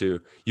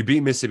 5-2, you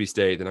beat Mississippi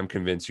State, then I'm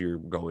convinced you're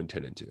going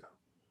 10-2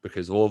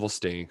 because Louisville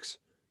stinks.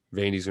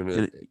 Vandy's going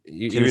to,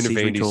 even if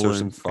Vandy's throw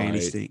some fight.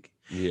 Vandy stink.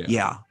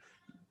 Yeah,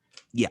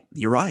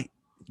 you're right.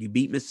 You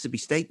beat Mississippi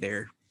State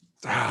there,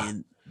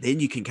 and then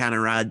you can kind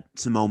of ride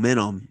some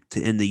momentum to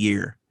end the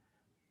year.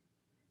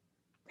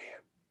 Man,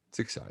 it's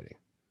exciting.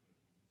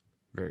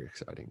 Very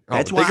exciting.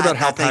 That's think about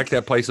how packed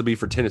that place will be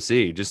for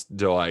Tennessee, just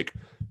to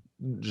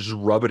just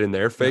rub it in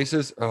their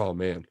faces. Oh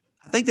man.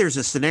 I think there's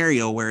a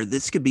scenario where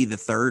this could be the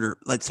third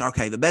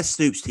the best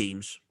Stoops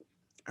teams.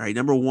 All right.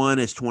 Number 1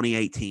 is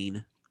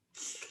 2018.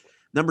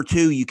 Number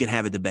 2, you can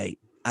have a debate.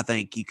 I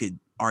think you could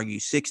argue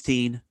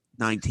 16,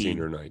 19,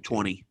 or 19.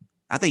 20.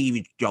 I think you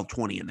could draw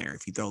 20 in there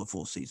if you throw the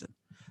full season.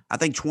 I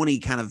think 20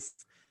 got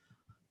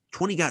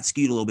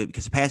skewed a little bit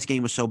because the pass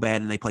game was so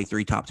bad and they play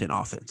 3 top 10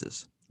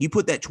 offenses. You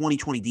put that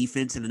 2020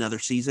 defense in another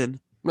season.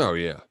 Oh,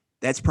 yeah.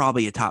 That's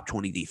probably a top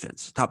 20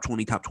 defense, top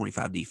 20, top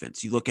 25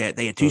 defense. You look at,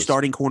 they had 2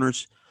 starting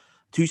corners,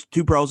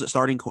 two pros at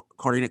starting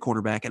at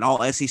cornerback, and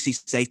all SEC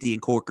safety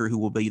and Corker, who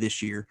will be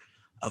this year.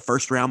 A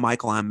first-round Mike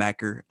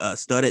linebacker, a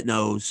stud at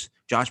nose.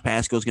 Josh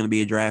Pascal is going to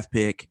be a draft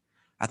pick.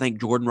 I think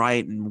Jordan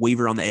Wright and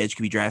Weaver on the edge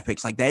could be draft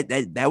picks. Like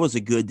that was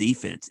a good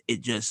defense. It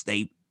just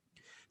the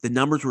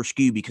numbers were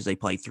skewed because they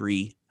played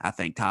 3, I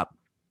think, top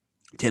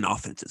 10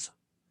 offenses.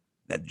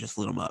 That just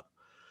lit them up.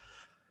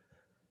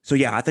 So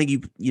yeah, I think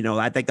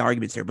I think the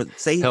argument's there. But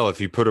hell,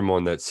 if you put them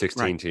on that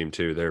 16 team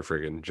too, they're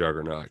freaking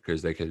juggernaut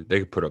because they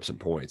could put up some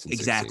points. In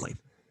exactly.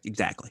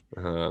 16.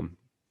 But man,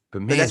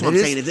 but that's what I'm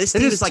saying. If this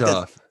team is like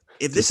tough.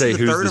 If this is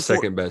the third the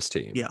second best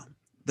team, yeah,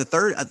 the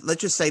third.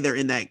 Let's just say they're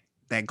in that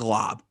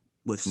glob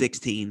with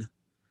 16,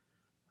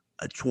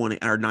 20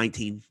 or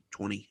 19,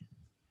 20.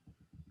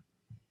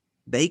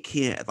 They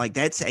can't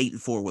that's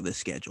 8-4 with this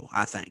schedule.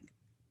 I think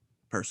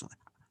personally.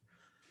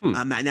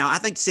 Now, I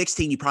think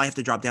 16, you probably have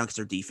to drop down because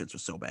their defense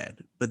was so bad.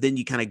 But then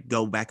you kind of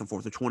go back and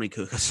forth with 20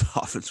 because the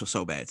offense was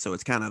so bad. So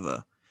it's kind of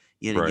a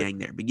yin and yang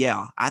there. But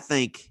yeah, I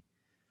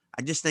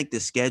just think the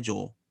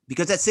schedule,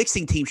 because that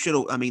 16 team should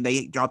have,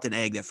 they dropped an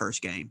egg that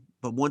first game.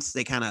 But once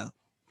they kind of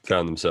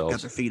found themselves,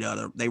 got their feet out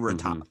of, they were a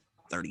top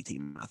 30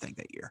 team, I think,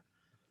 that year.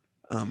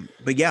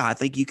 But yeah, I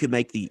think you could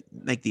make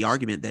the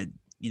argument that,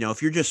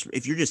 if you're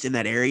just in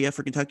that area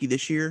for Kentucky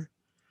this year,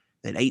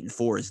 that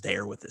 8-4 is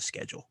there with this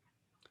schedule.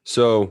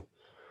 So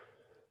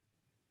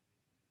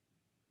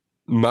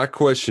my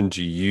question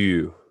to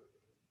you,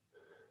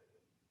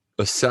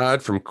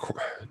 aside from,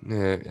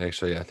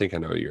 actually, I think I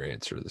know your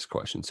answer to this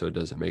question, so it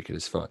doesn't make it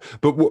as fun.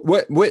 But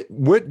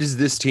what does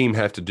this team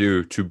have to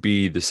do to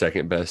be the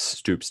second best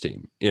Stoops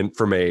team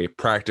from a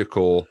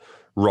practical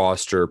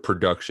roster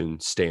production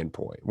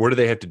standpoint? What do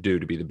they have to do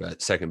to be the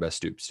second best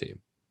Stoops team,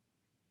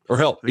 or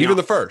hell, even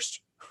the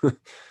first?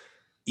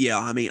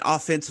 Yeah,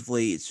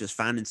 offensively, it's just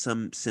finding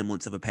some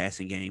semblance of a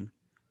passing game.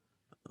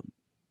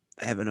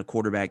 Having a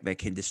quarterback that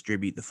can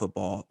distribute the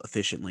football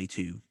efficiently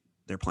to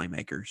their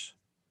playmakers.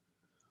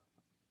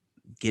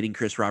 Getting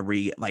Chris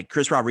Rodriguez.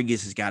 Chris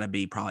Rodriguez has got to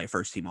be probably a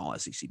first-team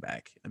All-SEC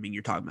back.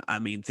 You're talking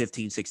about,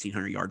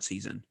 1,600-yard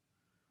season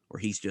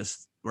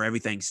where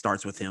everything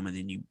starts with him, and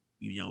then you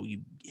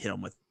hit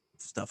him with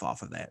stuff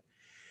off of that.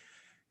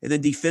 And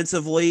then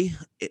defensively,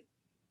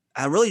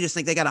 I really just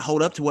think they got to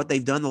hold up to what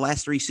they've done the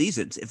last 3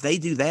 seasons. If they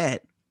do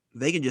that,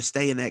 they can just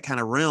stay in that kind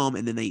of realm,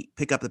 and then they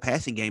pick up the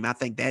passing game. I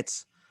think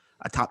that's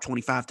a top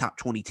 25, top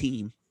 20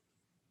 team.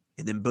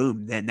 And then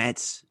boom, then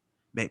that's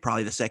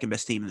probably the second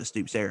best team in the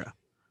Stoops era.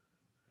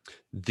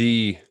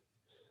 The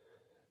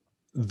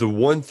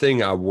one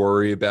thing I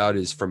worry about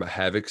is from a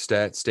Havoc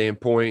stat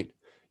standpoint,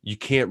 you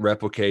can't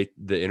replicate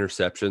the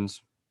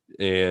interceptions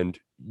and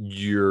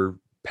your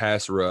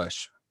pass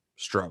rush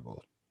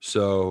struggled.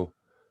 So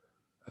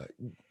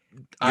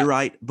you're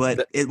right,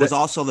 but it was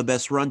also the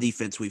best run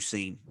defense we've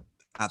seen,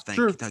 I think,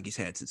 Kentucky's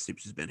had since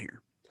Stoops has been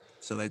here.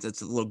 So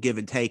that's a little give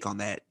and take on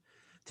that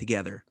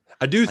together.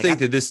 I do think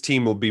that this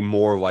team will be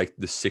more like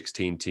the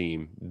 16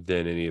 team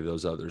than any of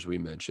those others we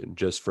mentioned,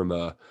 just from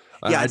a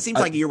 – it seems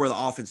like a year where the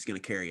offense is going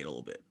to carry it a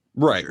little bit.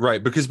 Right, sure.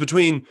 Right. Because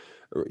between,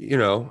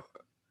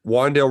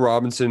 Wandale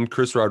Robinson,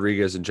 Chris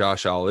Rodriguez, and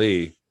Josh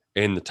Ali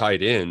and the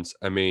tight ends,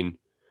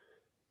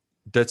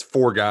 that's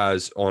 4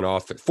 guys on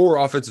offense, 4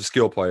 offensive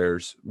skill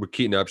players with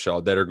Keaton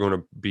Upshaw that are going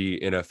to be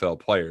NFL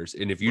players.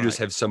 And if you just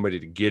have somebody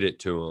to get it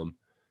to them,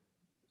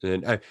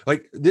 then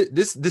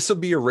this will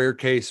be a rare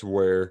case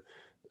where –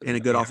 and a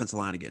good offensive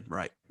line again,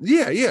 right?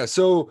 Yeah.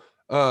 So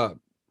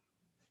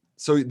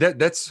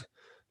that's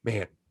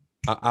man.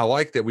 I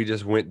like that we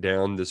just went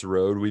down this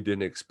road we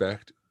didn't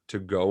expect to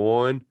go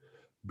on,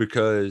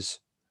 because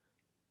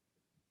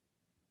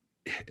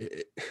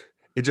it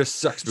just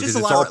sucks because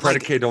it's all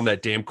predicated on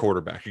that damn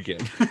quarterback again.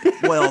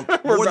 Well,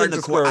 more than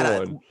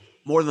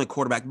the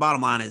quarterback.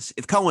 Bottom line is,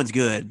 if Cohen's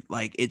good,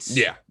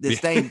 this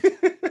thing.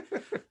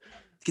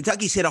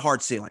 Kentucky's hit a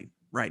hard ceiling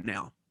right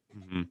now.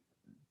 Mm-hmm.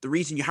 The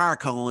reason you hire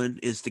Cohen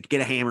is to get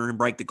a hammer and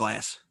break the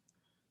glass.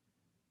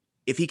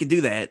 If he can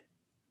do that,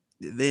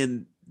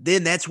 then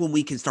that's when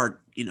we can start,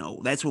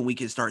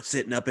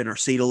 sitting up in our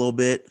seat a little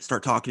bit,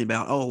 start talking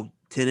about,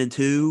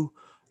 10-2,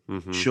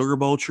 Sugar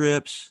Bowl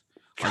trips.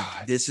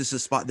 This is a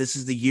spot. This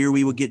is the year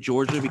we would get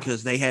Georgia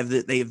because they have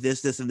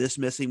this, and this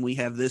missing. We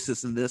have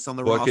this, and this on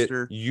the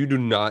roster. You do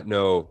not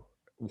know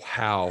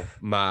how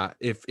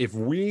if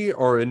we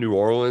are in New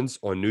Orleans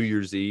on New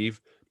Year's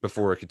Eve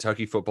before a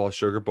Kentucky football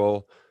Sugar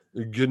Bowl,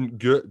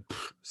 good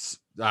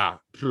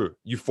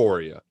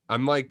euphoria.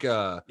 I'm like,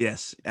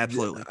 yes,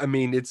 absolutely.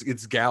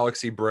 It's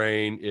galaxy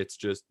brain. It's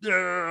just,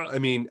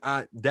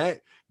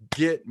 that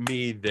get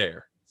me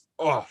there.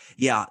 Oh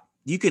yeah.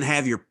 You can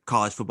have your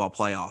college football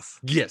playoff.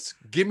 Yes.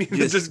 Give me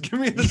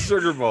the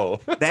Sugar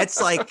Bowl.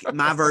 That's like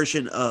my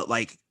version of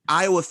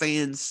Iowa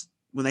fans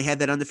when they had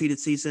that undefeated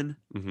season.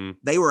 Mm-hmm.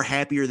 They were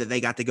happier that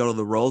they got to go to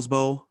the Rose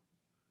Bowl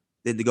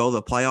than to go to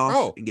the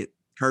playoff and get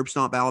curb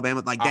stomp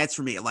Alabama. That's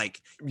for me.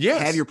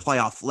 Yes. Have your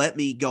playoff. Let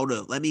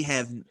me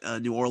have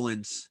New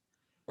Orleans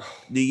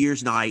New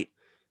Year's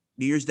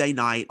Day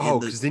night. Oh,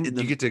 because then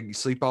you get to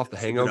sleep off the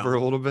hangover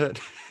a little bit.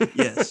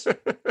 Yes.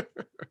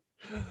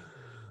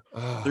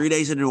 3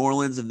 days in New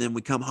Orleans, and then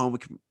we come home. We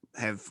can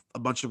have a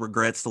bunch of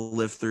regrets to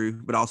live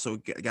through, but also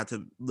got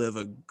to live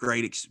a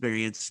great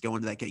experience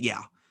going to that game. Yeah,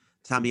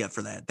 sign me up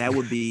for that. That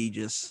would be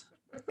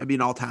that'd be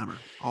an all-timer.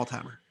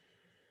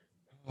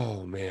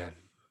 Oh man.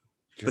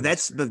 But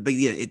it's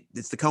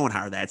the Cohen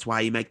hire. That's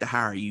why you make the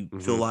hire. You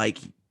feel like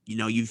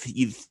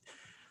you've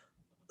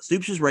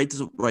Stoops has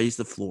raised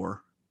the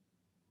floor,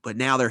 but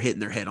now they're hitting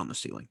their head on the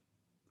ceiling.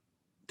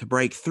 To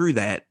break through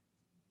that,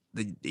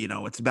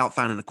 it's about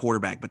finding a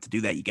quarterback. But to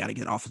do that, you got to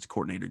get an offensive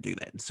coordinator to do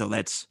that. And so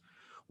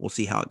we'll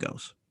see how it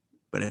goes.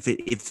 But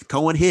if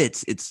Cohen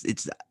hits,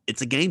 it's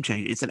a game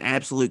changer. It's an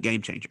absolute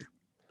game changer.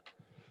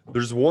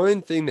 There's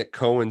one thing that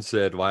Cohen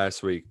said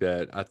last week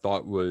that I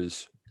thought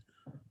was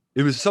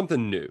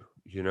something new.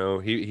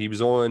 He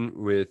was on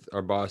with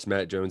our boss,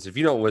 Matt Jones. If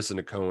you don't listen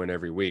to Cohen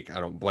every week, I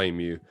don't blame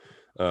you.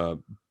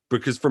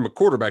 Because from a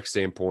quarterback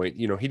standpoint,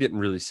 he didn't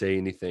really say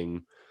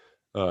anything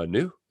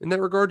new in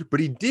that regard, but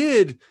he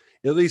did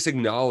at least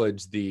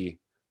acknowledge the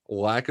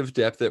lack of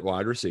depth at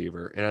wide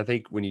receiver. And I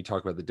think when you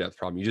talk about the depth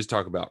problem, you just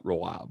talk about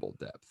reliable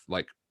depth.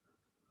 Like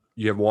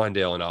you have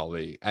Wandale and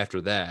Ali.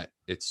 After that,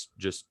 it's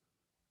just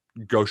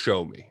go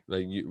show me.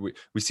 Like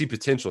we see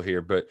potential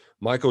here, but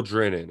Michael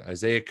Drennan,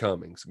 Isaiah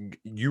Cummings,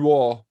 you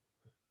all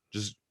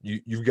just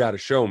you've got to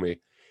show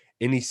me.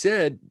 And he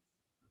said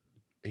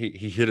he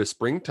hit a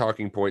spring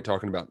talking point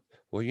talking about,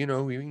 well,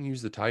 we can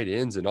use the tight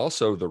ends and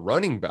also the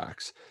running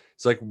backs.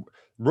 It's like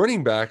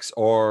running backs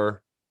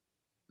are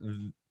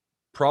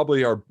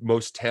probably our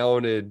most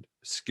talented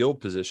skill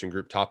position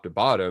group top to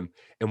bottom.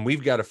 And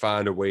we've got to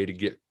find a way to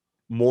get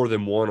more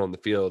than one on the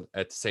field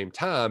at the same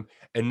time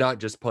and not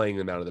just playing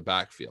them out of the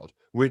backfield,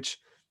 which,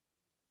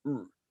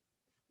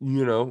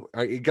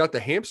 it got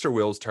the hamster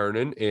wheels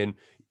turning. And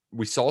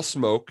we saw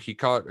Smoke. He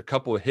caught a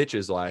couple of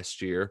hitches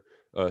last year,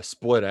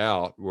 split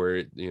out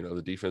where,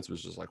 the defense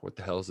was just like, what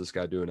the hell is this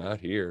guy doing out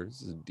here?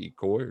 This is a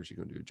decoy, or is he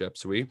going to do a jet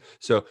sweep?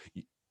 So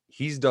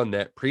he's done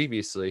that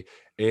previously.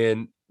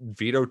 And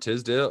Travis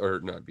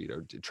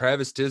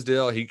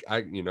Tisdale, he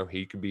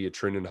could be a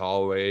Trenton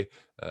Holloway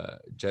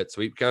jet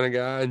sweep kind of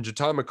guy. And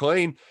Jatan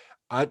McClain,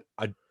 I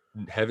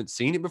haven't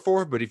seen it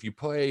before, but if you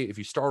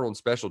start on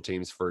special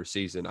teams for a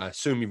season, I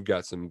assume you've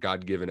got some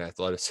God-given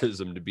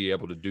athleticism to be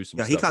able to do some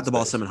stuff. Yeah, he caught the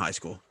ball some in high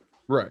school.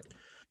 Right.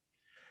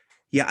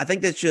 Yeah, I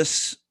think that's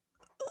just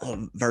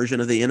a version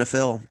of the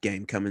NFL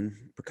game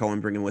for Cohen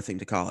bringing with him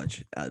to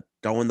college.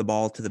 Throwing the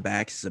ball to the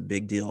backs is a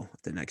big deal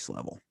at the next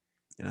level.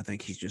 And I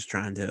think he's just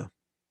trying to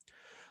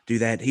do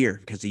that here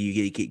because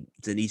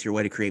it's an easier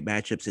way to create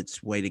matchups.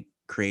 It's a way to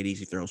create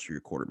easy throws for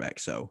your quarterback.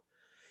 So,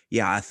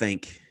 yeah, I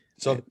think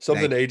something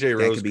AJ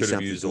Rose could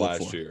have used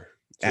last year.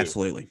 Too.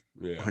 Absolutely.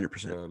 Yeah.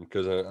 100%.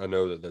 Because I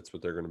know that's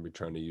what they're going to be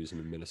trying to use him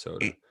in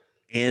Minnesota.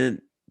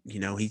 And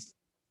he's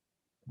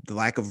the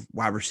lack of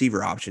wide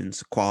receiver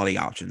options, quality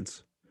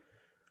options.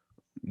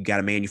 You got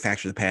to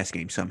manufacture the pass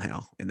game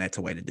somehow, and that's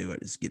a way to do it,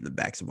 is getting the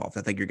backs involved.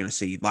 I think you're going to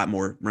see a lot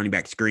more running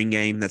back screen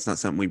game. That's not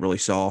something we really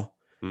saw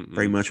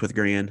very much with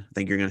Grand. I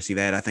think you're going to see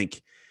that. I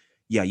think,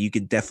 you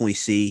could definitely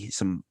see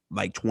some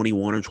like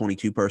 21 or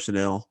 22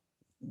 personnel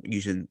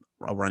using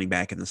a running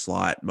back in the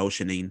slot,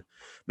 motioning,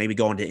 maybe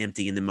going to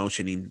empty and then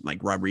motioning like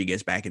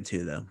Rodriguez back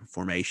into the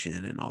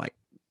formation and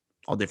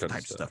all different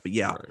types of stuff. But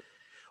right.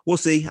 We'll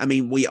see. I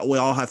mean, we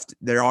all have to,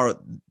 there are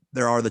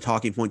the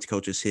talking points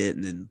coaches hit,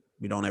 and then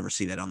we don't ever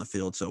see that on the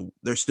field. So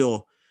there's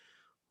still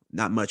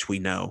not much we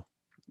know.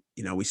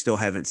 We still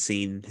haven't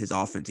seen his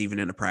offense even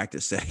in a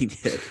practice setting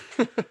yet.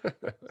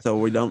 So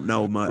we don't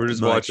know much. We're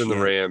just watching the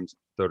Rams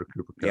throw to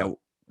Cooper Kupp. Yeah,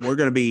 we're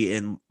going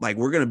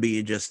to be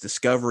in just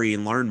discovery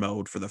and learn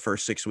mode for the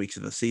first 6 weeks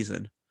of the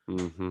season,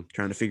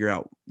 trying to figure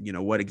out,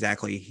 what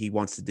exactly he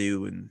wants to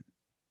do and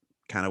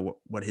kind of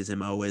what his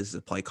MO is,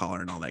 the play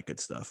caller and all that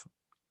good stuff.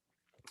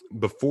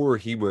 Before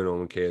he went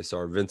on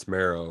KSR, Vince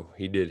Marrow,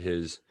 he did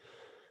his,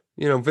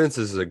 Vince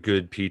is a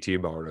good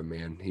PT Barnum,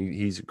 man.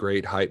 He's a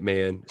great hype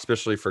man,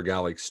 especially for a guy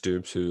like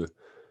Stoops, who,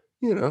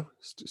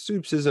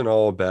 Stoops isn't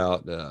all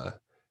about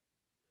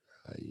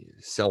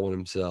selling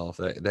himself,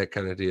 that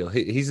kind of deal.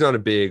 He's not a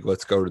big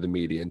let's go to the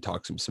media and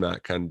talk some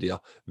smack kind of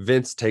deal.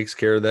 Vince takes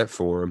care of that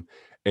for him.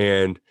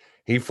 And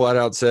he flat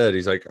out said,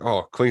 he's like,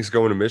 oh, Klink's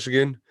going to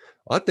Michigan.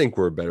 I think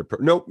we're a better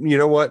nope. You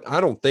know what?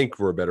 I don't think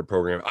we're a better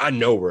program. I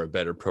know we're a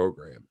better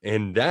program.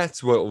 And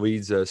that's what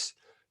leads us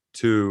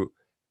to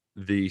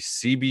the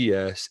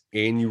CBS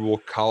annual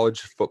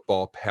college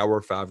football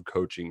Power 5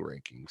 coaching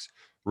rankings,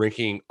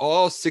 ranking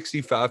all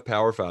 65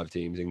 Power 5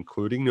 teams,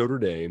 including Notre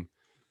Dame.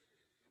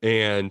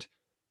 And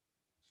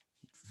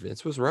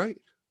Vince was right.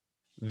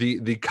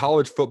 The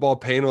college football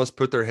panelists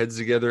put their heads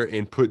together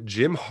and put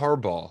Jim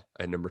Harbaugh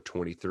at number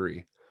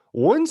 23,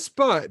 one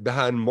spot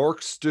behind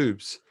Mark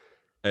Stoops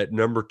at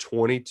number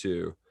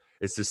 22.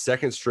 It's the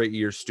second straight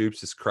year Stoops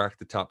has cracked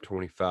the top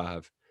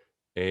 25,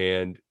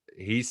 and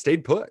he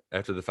stayed put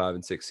after the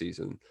 5-6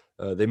 season.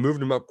 They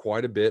moved him up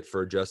quite a bit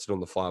for adjusted on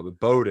the fly with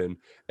Bowden,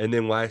 and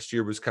then last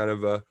year was kind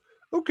of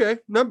okay,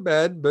 not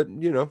bad, but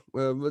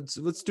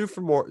let's do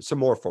some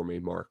more for me,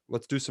 Mark.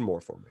 Let's do some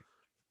more for me.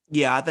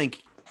 Yeah, I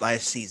think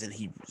last season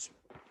he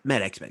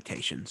met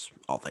expectations,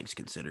 all things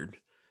considered.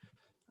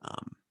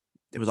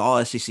 It was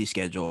all SEC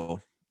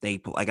schedule.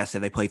 Like I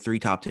said, they played 3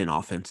 top 10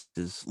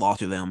 offenses, lost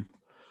to them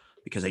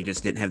because they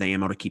just didn't have the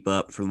ammo to keep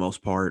up for the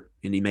most part.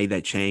 And he made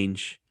that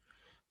change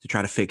to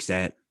try to fix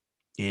that.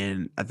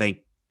 And I think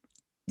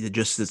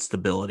just the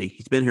stability.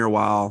 He's been here a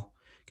while.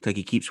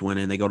 Kentucky keeps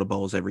winning. They go to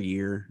bowls every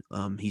year.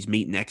 He's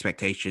meeting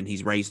expectation.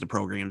 He's raised the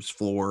program's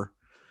floor.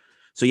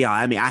 So, yeah,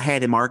 I mean, I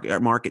had him mark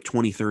at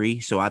 23.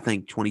 So I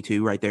think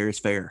 22 right there is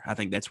fair. I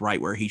think that's right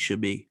where he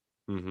should be.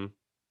 Mm-hmm.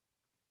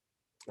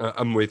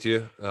 I'm with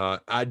you.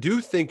 I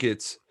do think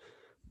it's,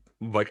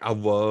 I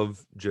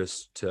love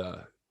just,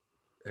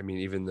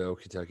 even though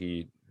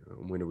Kentucky,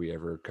 when do we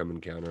ever come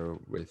encounter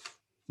with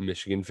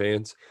Michigan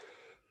fans?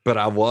 But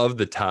I love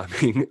the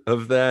timing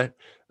of that,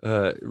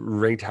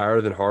 ranked higher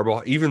than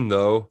Harbaugh, even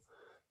though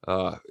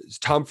It's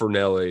Tom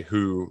Fernelli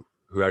who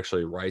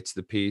actually writes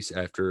the piece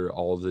after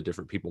all of the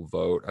different people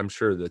vote. I'm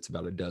sure that's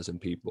about a dozen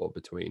people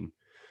between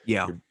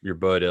your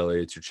Bud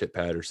Elliott's, your Chip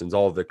Pattersons,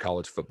 all of the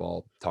college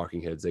football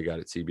talking heads they got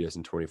at CBS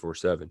and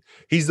 24/7.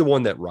 He's the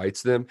one that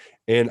writes them.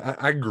 And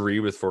I agree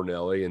with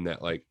Fernelli in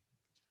that, like,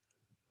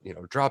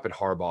 dropping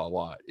Harbaugh a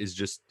lot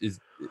is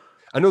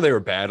I know they were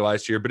bad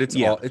last year, but it's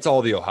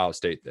all the Ohio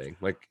State thing.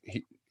 Like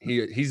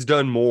he's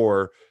done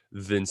more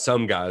than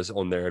some guys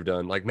on there have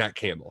done, like Matt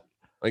Campbell.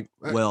 Like,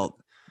 well,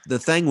 the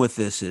thing with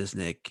this is,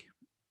 Nick,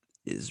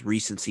 is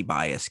recency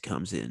bias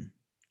comes in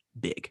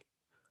big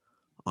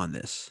on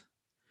this.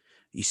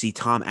 You see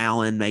Tom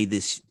Allen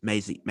makes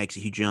a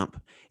huge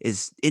jump.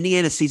 Is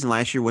Indiana's season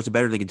last year, was it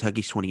better than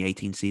Kentucky's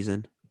 2018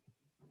 season?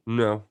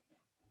 No.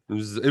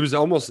 It was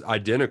almost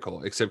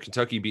identical, except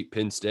Kentucky beat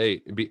Penn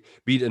State,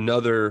 beat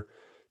another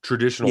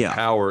traditional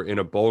power in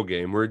a bowl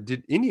game. Where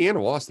did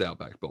Indiana lost the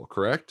Outback Bowl,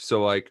 correct?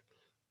 So like,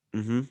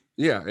 and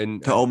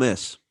to Ole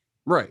Miss,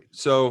 right?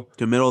 So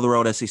to middle of the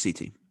road SEC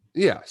team.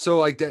 Yeah, so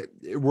like that.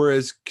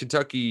 Whereas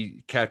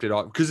Kentucky capped it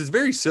off because it's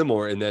very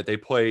similar in that they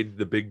played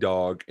the big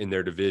dog in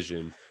their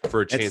division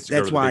for a chance to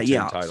go to the Big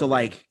Ten title. So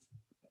like,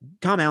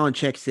 Tom Allen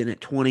checks in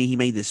at 20. He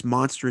made this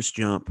monstrous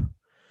jump.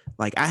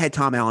 Like, I had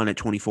Tom Allen at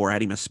 24. I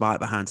had him a spot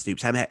behind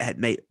Stoops. I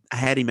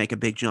had him make a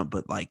big jump,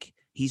 but like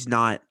he's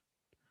not.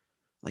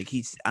 Like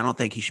I don't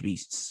think he should be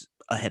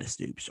ahead of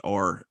Stoops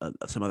or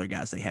some other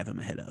guys they have him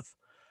ahead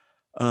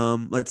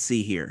of. Let's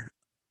see here.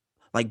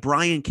 Like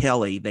Brian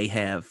Kelly, they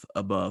have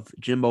above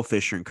Jimbo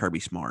Fisher and Kirby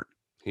Smart.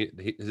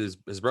 Has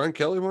Brian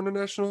Kelly won a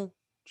national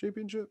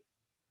championship?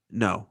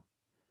 No.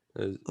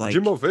 Like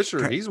Jimbo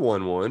Fisher, he's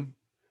won one.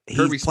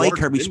 He's played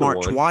Kirby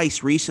Smart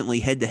twice recently,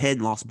 head to head,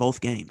 and lost both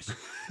games.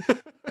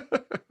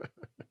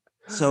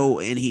 So,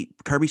 and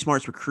Kirby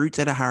Smart's recruits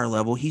at a higher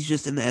level. He's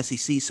just in the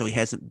SEC, so he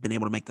hasn't been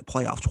able to make the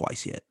playoff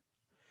twice yet.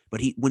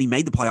 But when he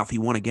made the playoff, he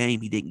won a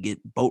game. He didn't get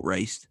boat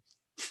raced.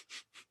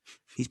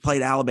 He's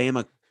played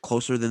Alabama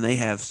closer than they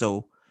have,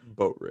 so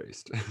boat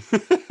raced.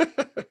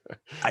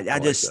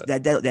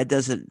 That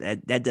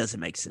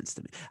doesn't make sense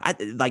to me. I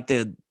like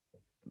the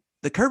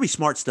Kirby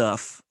Smart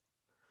stuff.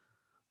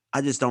 I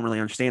just don't really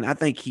understand. I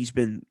think he's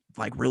been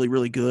like really,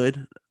 really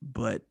good,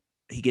 but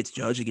he gets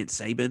judged against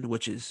Saban,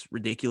 which is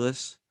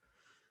ridiculous.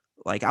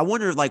 Like, I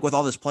wonder, like, with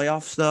all this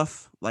playoff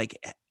stuff,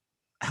 like,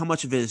 how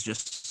much of it is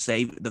just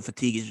the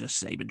fatigue is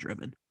just Saban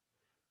driven?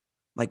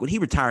 Like, when he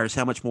retires,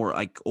 how much more,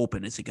 like,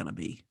 open is it going to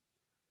be?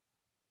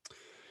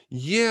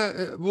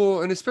 Yeah,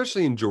 well, and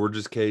especially in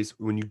Georgia's case,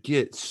 when you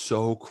get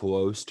so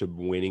close to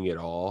winning it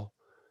all,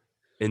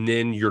 and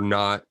then you're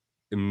not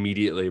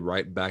immediately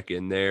right back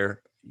in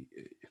there,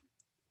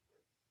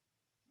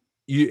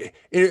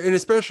 and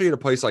especially in a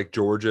place like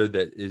Georgia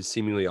that is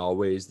seemingly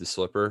always the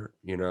slipper.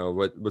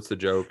 What's the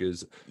joke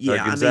is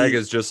Gonzaga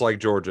is just like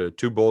Georgia,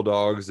 two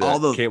Bulldogs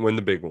that can't win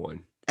the big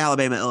one.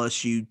 Alabama,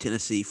 LSU,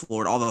 Tennessee,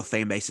 Florida, all the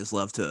fan bases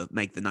love to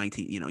make the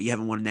 19. You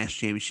haven't won a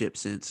national championship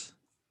since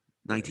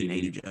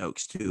 1980.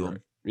 Jokes to them.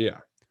 Right. Yeah,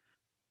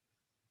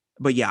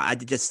 but yeah,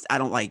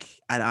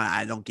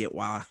 I don't get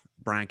why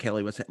Brian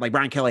Kelly was like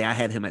Brian Kelly. I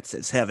had him at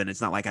 7.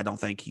 It's not like I don't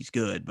think he's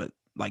good, but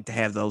like to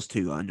have those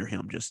two under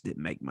him just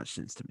didn't make much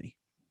sense to me.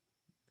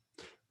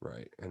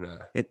 Right. And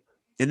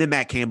then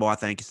Matt Campbell, I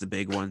think, is the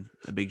big one,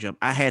 a big jump.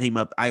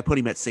 I put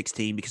him at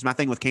 16 because my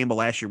thing with Campbell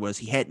last year was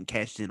he hadn't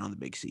cashed in on the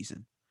big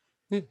season.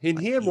 And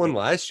he had one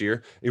last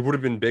year. It would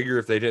have been bigger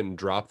if they didn't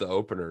drop the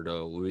opener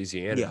to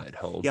Louisiana at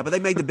home. Yeah, but they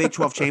made the Big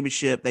 12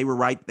 championship. They were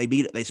right.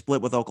 They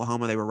split with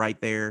Oklahoma. They were right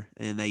there,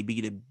 and they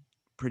beat a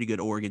pretty good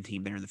Oregon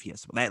team there in the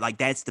Fiesta Bowl.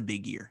 That's the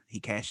big year. He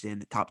cashed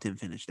in, top 10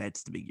 finish.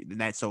 That's the big year.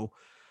 And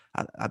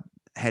I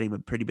had him a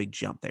pretty big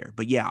jump there.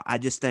 But yeah, I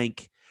just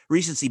think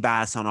recency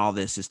bias on all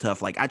this is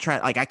tough. Like I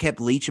kept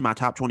Leach in my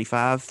top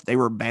 25. They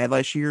were bad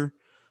last year,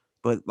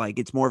 but like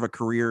it's more of a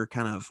career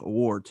kind of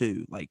award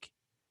too. Like,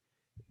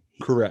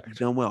 correct, he's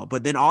done well.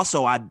 But then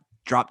also I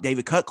dropped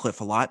David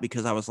Cutcliffe a lot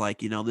because I was like,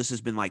 this has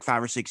been like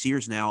 5 or 6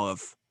 years now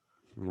of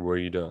where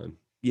you done.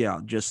 Yeah,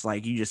 just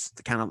like you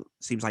just kind of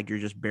seems like you're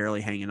just barely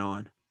hanging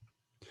on.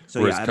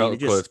 So whereas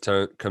Cutcliffe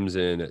comes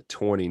in at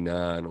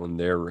 29 on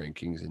their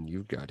rankings, and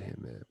you've got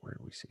him at where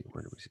do we see?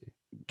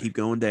 Keep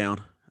going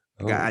down.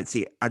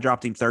 I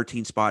dropped him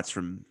 13 spots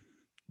from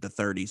the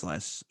 30s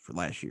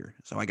last year,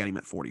 so I got him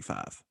at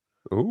 45.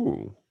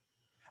 Ooh.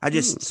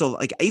 So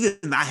like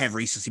even I have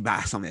recency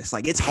bias on this.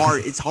 Like it's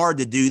hard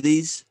to do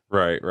these.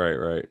 Right.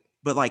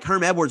 But like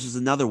Herm Edwards is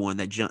another one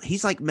that jumped.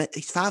 He's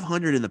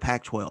 500 in the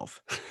Pac-12.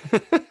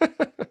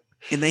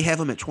 And they have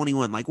him at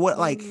 21. Like what?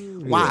 Like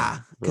why?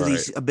 Because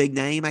he's a big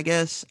name, I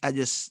guess.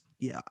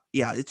 Yeah.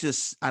 It's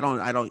just I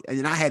don't.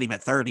 And I had him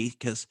at 30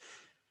 because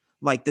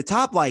like the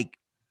top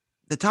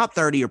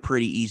 30 are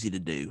pretty easy to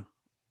do.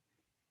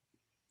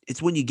 It's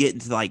when you get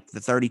into like the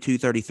 32,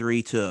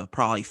 33 to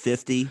probably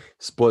 50.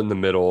 Split in the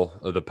middle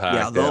of the pack.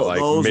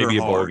 Yeah, maybe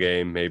a bowl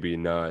game, maybe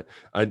not.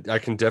 I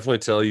can definitely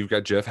tell you've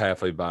got Jeff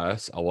Hafley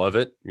bias. I love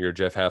it. You're a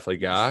Jeff Hafley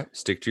guy.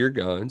 Stick to your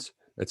guns.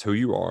 That's who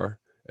you are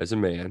as a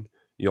man.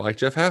 You like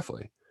Jeff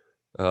Hafley.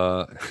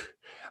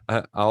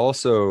 I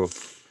also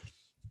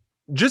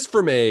just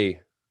from a,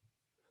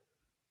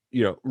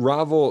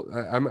 rival,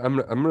 I'm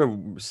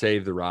going to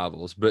save the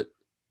rivals, but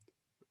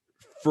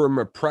from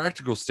a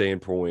practical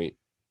standpoint,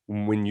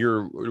 when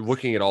you're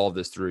looking at all of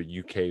this through a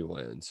UK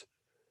lens,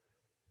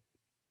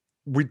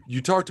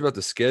 you talked about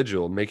the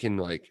schedule making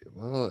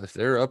if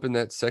they're up in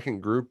that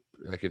second group,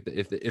 like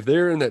if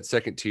they're in that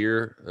second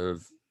tier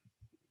of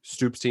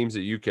Stoops teams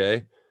at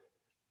UK,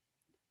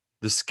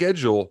 the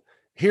schedule,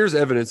 here's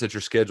evidence that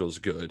your schedule is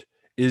good,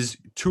 is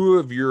 2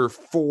 of your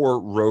 4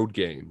 road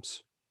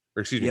games,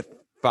 or excuse me,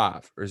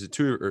 5, or is it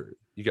 2, or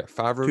you got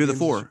 5 road games? 2 of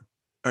the 4.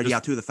 Or 2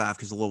 of the 5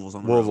 because the Louisville's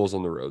on the road.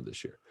 On the road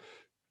this year.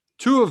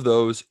 2 of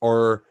those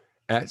are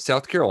at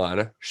South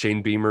Carolina.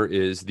 Shane Beamer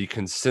is the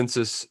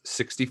consensus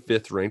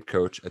 65th ranked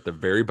coach at the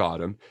very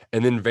bottom,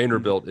 and then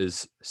Vanderbilt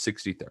is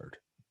 63rd.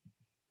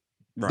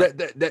 Right.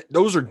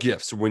 Those are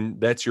gifts when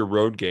that's your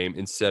road game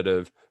instead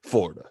of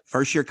Florida.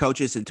 First year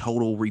coaches and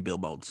total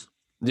rebuild modes.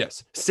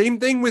 Yes. Same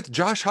thing with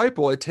Josh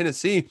Heupel at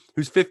Tennessee,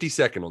 who's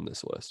 52nd on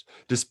this list,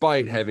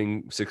 despite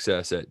having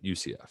success at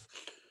UCF.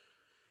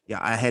 Yeah,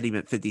 I had him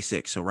at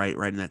 56, so right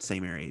in that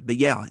same area. But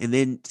yeah, and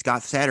then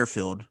Scott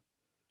Satterfield,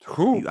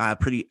 who I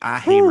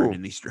hammered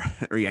in these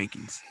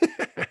rankings.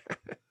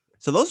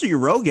 So those are your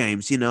road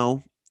games. You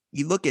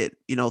look at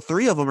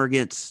 3 of them are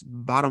against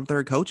bottom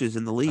 3rd coaches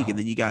in the league, and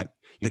then you got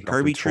the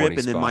Kirby trip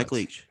and then Mike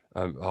Leach.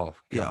 I love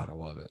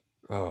it.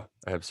 Oh,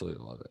 I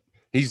absolutely love it.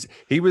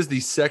 He was the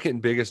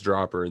second biggest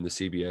dropper in the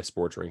CBS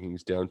sports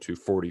rankings, down to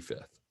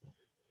 45th.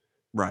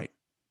 Right.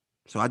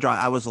 So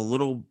I was a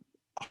little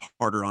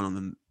harder on them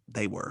than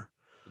they were.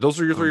 Those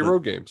are your 3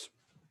 road games.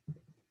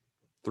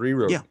 3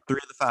 road. Yeah, 3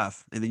 of the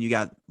 5. And then you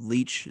got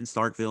Leach and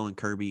Starkville and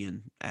Kirby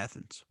and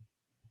Athens.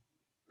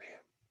 Man,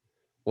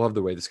 love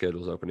the way the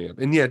schedule's opening up.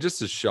 And yeah, just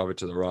to shove it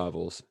to the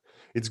rivals,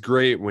 it's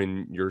great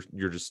when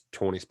you're just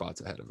 20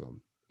 spots ahead of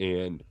them.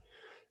 And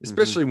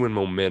especially when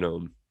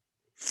momentum,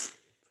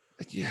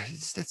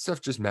 that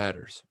stuff just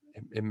matters.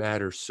 It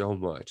matters so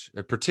much,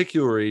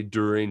 particularly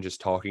during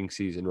just talking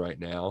season right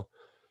now.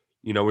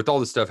 With all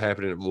the stuff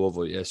happening at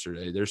Louisville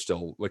yesterday, they're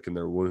still licking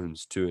their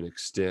wounds to an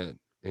extent.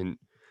 And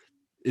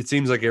it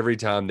seems like every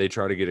time they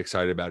try to get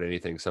excited about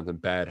anything, something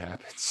bad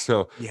happens.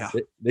 So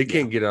they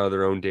can't get out of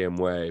their own damn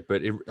way.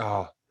 But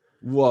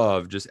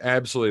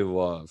absolutely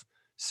love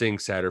seeing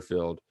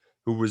Satterfield,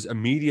 who was a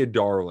media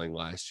darling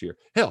last year.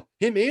 Hell,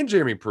 him and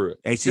Jeremy Pruitt.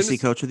 ACC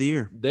Coach of the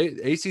Year.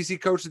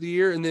 ACC Coach of the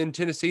Year. And then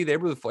Tennessee, they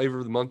were the flavor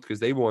of the month because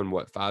they won,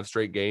 5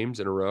 straight games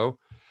in a row.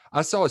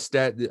 I saw a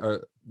stat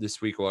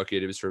this week,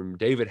 Lucky. It was from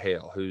David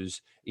Hale,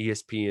 who's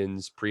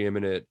ESPN's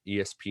preeminent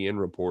ESPN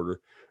reporter.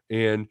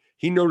 And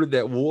he noted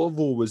that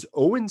Louisville was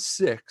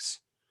 0-6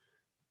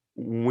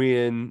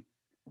 when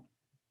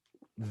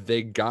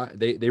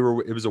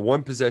it was a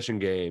 1-possession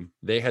game.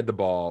 They had the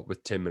ball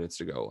with 10 minutes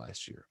to go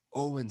last year.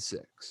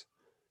 0-6.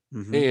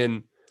 Mm-hmm.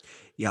 And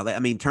yeah,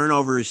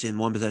 turnovers in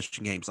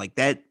 1-possession games like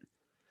that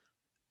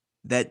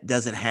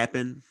doesn't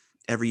happen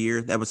every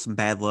year. That was some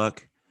bad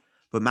luck.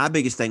 But my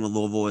biggest thing with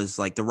Louisville is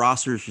the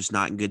roster is just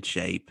not in good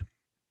shape.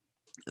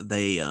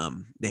 They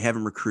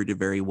haven't recruited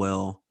very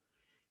well.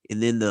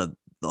 And then the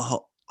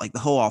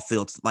whole off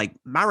field, my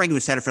ranking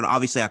with Satterfield,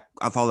 obviously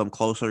I follow them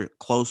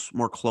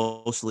more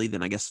closely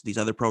than I guess these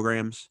other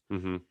programs.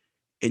 Mm-hmm.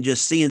 And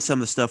just seeing some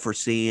of the stuff we're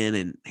seeing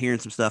and hearing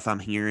some stuff I'm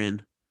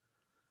hearing,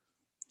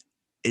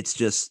 it's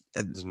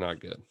not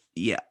good.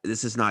 Yeah,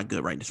 this is not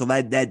good right now. So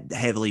that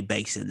heavily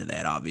bakes into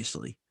that,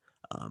 obviously.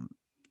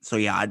 So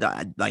yeah, I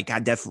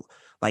definitely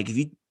if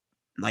you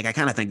I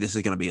kind of think this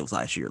is going to be his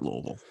last year at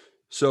Louisville.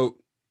 So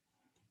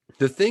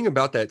the thing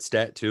about that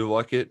stat too,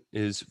 Luckett,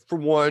 is for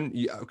one,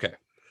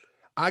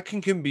 I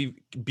can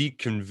be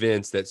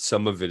convinced that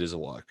some of it is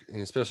luck,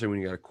 and especially when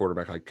you got a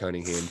quarterback like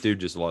Cunningham, dude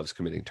just loves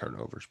committing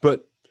turnovers.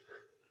 But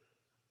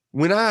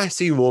when I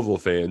see Louisville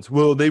fans,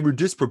 they were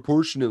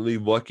disproportionately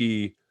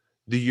lucky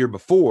the year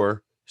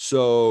before,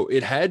 so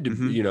it had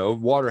to,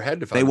 water had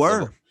to find.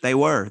 They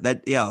were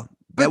that, yeah.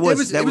 But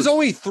it was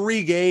only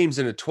 3 games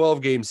in a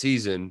 12-game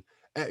season,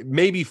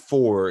 maybe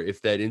 4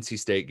 if that NC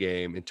State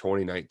game in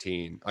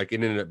 2019, it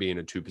ended up being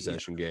a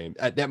 2-possession game.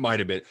 That might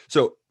have been.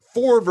 So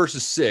 4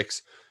 versus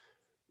 6,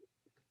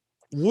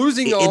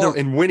 losing all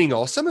and winning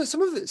all. Some of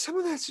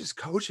that's just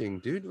coaching,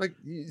 dude.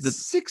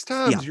 6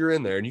 times you're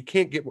in there and you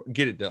can't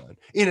get it done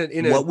in a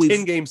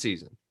 10-game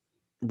season.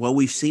 What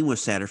we've seen with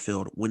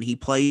Satterfield, when he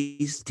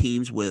plays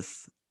teams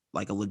with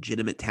a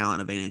legitimate talent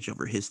advantage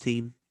over his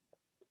team,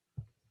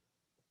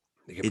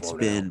 it's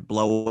been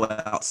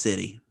blowout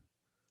city.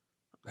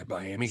 That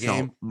Miami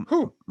game.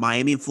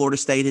 Miami and Florida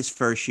State his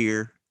first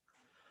year.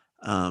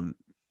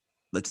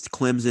 Let's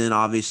Clemson,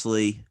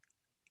 obviously,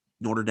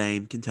 Notre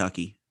Dame,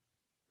 Kentucky.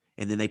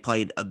 And then they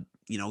played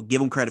give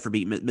them credit for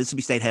beating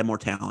Mississippi State had more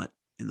talent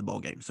in the bowl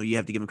game. So you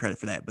have to give them credit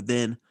for that. But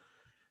then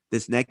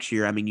this next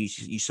year,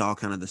 you saw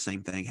kind of the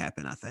same thing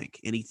happen, I think.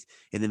 And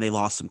then they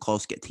lost some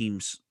close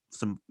teams,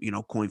 some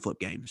coin flip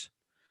games.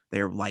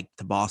 They're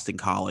to Boston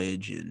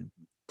College and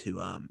to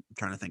I'm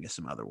trying to think of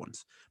some other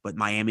ones. But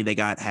Miami, they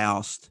got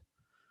housed.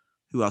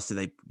 Who else did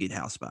they get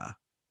housed by?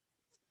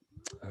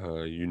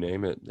 You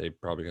name it, they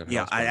probably got.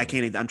 Yeah, I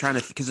can't. I'm trying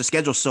to because the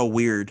schedule's so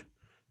weird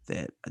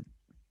that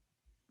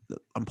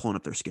I'm pulling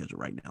up their schedule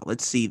right now.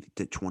 Let's see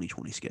the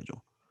 2020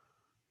 schedule.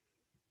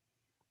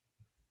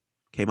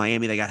 Okay,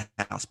 Miami, they got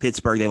house.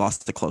 Pittsburgh, they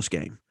lost a close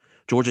game.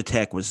 Georgia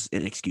Tech was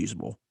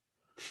inexcusable.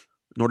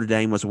 Notre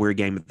Dame was a weird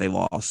game that they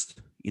lost.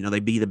 They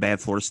beat a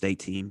bad Florida State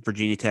team.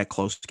 Virginia Tech,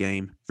 close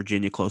game.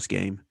 Virginia, close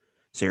game.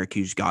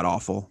 Syracuse, god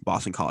awful.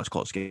 Boston College,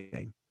 close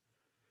game.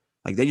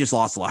 Like, they just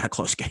lost a lot of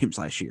close games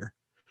last year.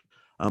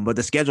 But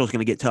the schedule is going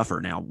to get tougher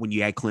now when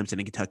you add Clemson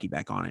and Kentucky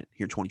back on it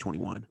here in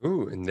 2021.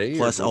 Ooh, and they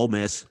plus Ole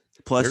Miss,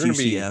 plus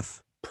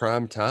UCF.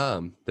 Prime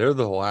time. They're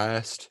the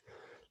last.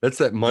 That's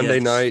that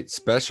Monday night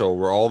special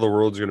where all the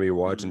world's going to be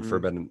watching for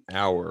about an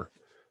hour.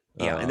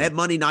 Yeah, and that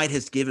Monday night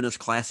has given us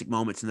classic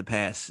moments in the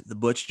past. The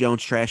Butch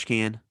Jones trash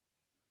can.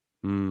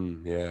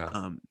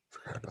 Yeah.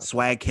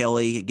 Swag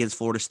Kelly against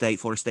Florida State.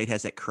 Florida State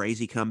has that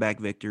crazy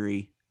comeback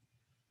victory.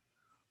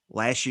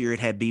 Last year it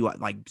had BYU,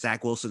 like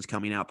Zach Wilson's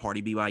coming out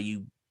party.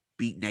 BYU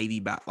beat Navy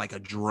by like a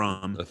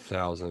drum.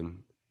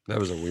 1,000. That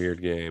was a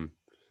weird game.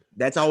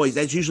 That's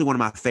usually one of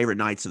my favorite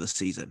nights of the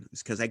season.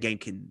 It's because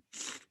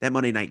that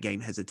Monday night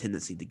game has a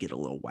tendency to get a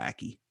little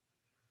wacky.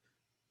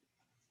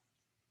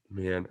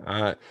 Man,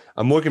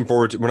 I'm looking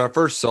forward to when I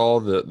first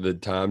saw the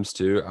times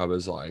too. I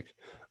was like,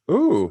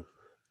 "Ooh,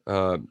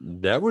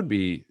 that would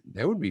be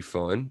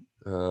fun."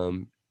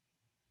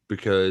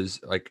 Because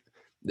like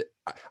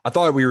I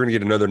thought we were gonna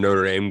get another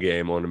Notre Dame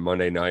game on a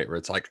Monday night where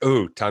it's like,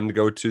 "Oh, time to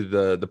go to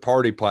the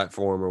party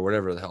platform or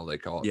whatever the hell they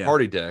call it,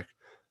 party deck."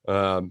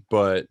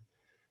 But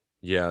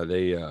yeah,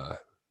 they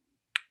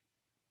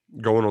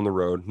going on the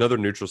road, another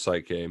neutral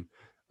site game.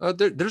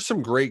 There's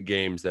some great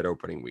games that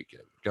opening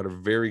weekend. Got a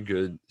very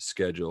good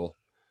schedule.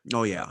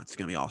 Oh yeah, it's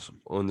gonna be awesome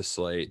on the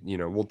slate.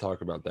 We'll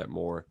talk about that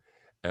more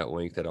at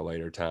length at a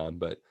later time.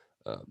 But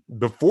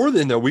before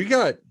then, though, we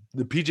got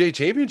the PGA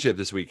Championship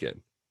this weekend.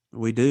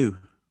 We do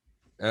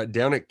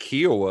down at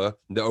Kiowa,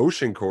 the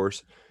Ocean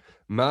Course.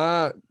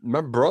 My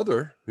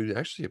brother, who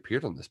actually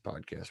appeared on this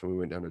podcast when we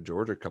went down to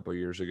Georgia a couple of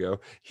years ago,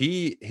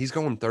 he's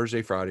going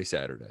Thursday, Friday,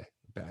 Saturday.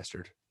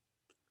 Bastard.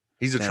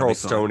 He's a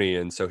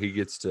Charlestonian, so he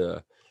gets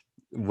to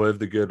live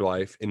the good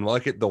life. And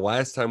like the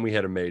last time we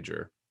had a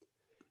major,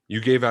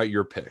 you gave out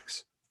your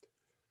picks.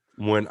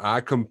 When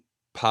I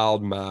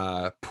compiled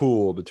my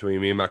pool between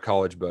me and my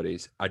college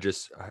buddies, I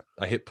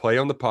hit play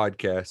on the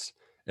podcast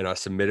and I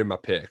submitted my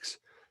picks,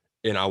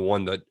 and I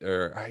won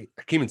I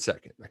came in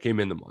second. I came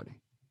in the money.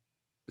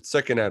 But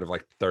second out of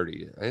like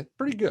 30.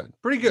 Pretty good.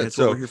 That's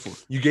so what we're here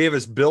for. You gave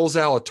us Bill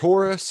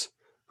Zalatoris.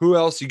 Who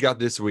else you got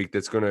this week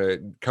that's going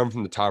to come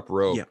from the top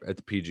rope at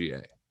the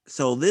PGA?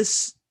 So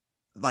this,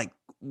 like,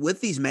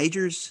 with these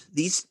majors,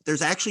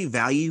 there's actually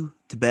value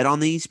to bet on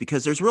these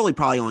because there's really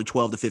probably only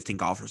 12 to 15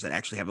 golfers that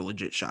actually have a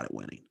legit shot at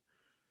winning.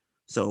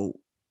 So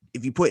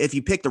if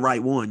you pick the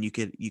right one, you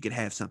could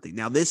have something.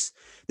 Now this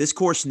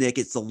course, Nick,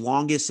 it's the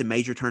longest in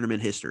major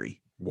tournament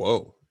history.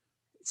 Whoa.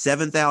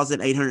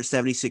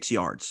 7,876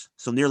 yards.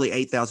 So nearly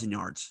 8,000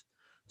 yards.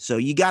 So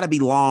you got to be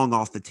long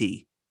off the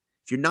tee.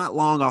 If you're not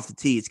long off the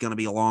tee, it's going to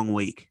be a long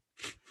week.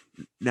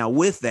 Now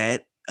with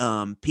that,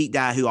 Pete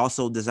Dye, who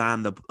also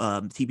designed the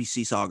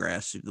TPC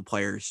Sawgrass, the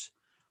players,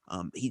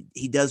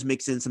 he does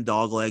mix in some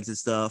dog legs and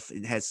stuff.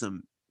 It has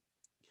some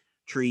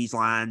trees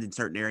lined in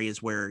certain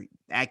areas where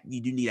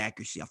you do need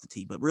accuracy off the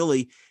tee. But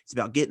really, it's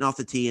about getting off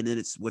the tee, and then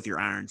it's with your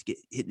irons,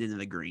 hitting into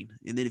the green.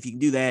 And then if you can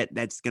do that,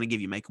 that's going to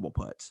give you makeable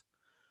putts.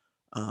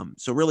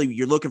 So really,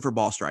 you're looking for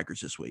ball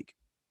strikers this week.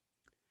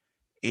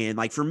 And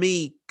like for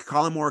me,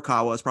 Colin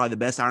Morikawa is probably the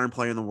best iron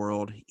player in the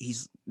world.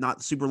 He's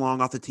not super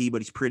long off the tee, but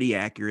he's pretty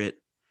accurate.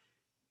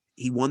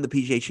 He won the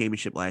PGA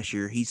Championship last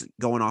year. He's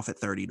going off at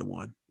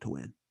 30-1 to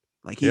win.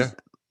 Like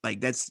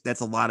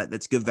that's a lot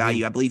that's good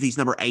value. I believe he's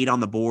number 8 on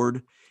the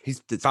board. He's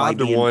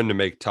 5-1 to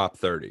make top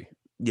 30.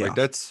 Yeah, like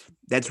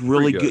that's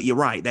really good. You're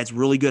right. That's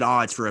really good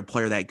odds for a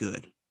player that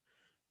good.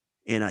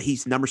 And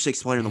he's number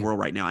 6 player in the world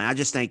right now. And I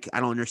just think I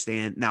don't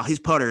understand. Now his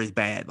putter is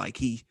bad. Like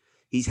he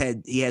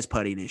has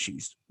putting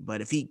issues.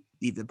 But if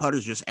the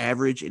putter's just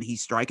average and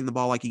he's striking the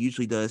ball like he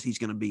usually does, he's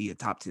going to be a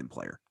top 10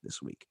 player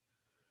this week.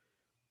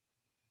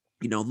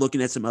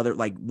 Looking at some other,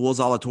 like Will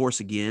Zalatoris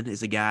again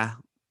is a guy.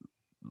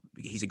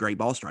 He's a great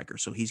ball striker,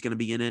 so he's going to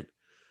be in it.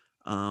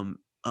 An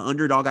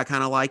underdog I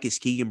kind of like is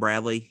Keegan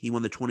Bradley. He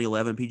won the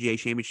 2011 PGA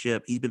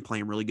Championship. He's been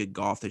playing really good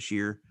golf this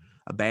year.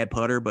 A bad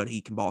putter, but he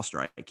can ball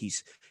strike.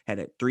 He's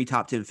had 3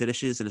 top 10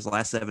 finishes in his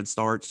last 7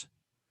 starts.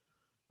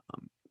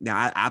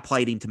 Now, I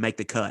played him to make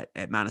the cut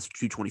at minus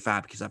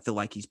 225 because I feel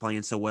like he's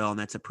playing so well, and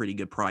that's a pretty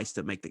good price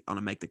to make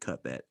the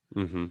cut bet.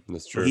 Mm-hmm,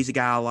 that's true. So he's a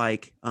guy I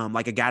like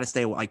a guy to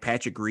stay with, like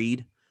Patrick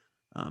Reed.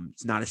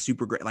 It's not a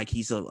super great, like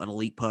he's an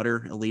elite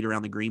putter, elite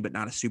around the green, but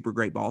not a super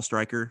great ball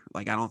striker.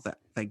 Like I don't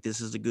think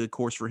this is a good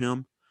course for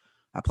him.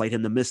 I played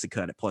him to miss the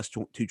cut at plus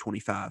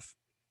 225.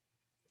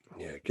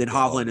 Yeah. Then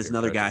Hovland is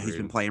another guy who's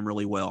been playing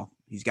really well.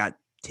 He's got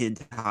 10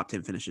 top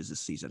 10 finishes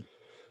this season.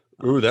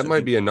 Ooh, that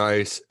might be a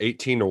nice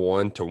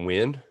 18-1 to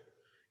win.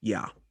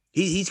 Yeah.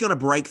 He's going to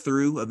break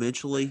through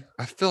eventually.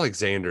 I feel like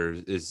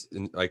Xander is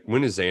like,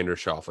 when is Xander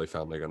Schauffele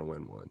finally going to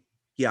win one?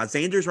 Yeah,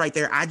 Xander's right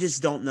there. I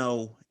just don't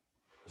know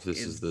If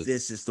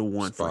this is the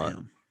one spot. for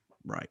him.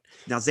 Right.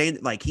 Now,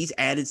 Xander, like, he's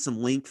added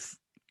some length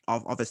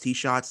off his tee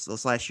shots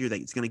this last year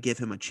that it's going to give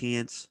him a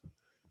chance.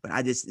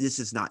 But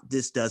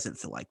this doesn't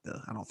feel like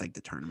I don't think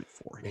the tournament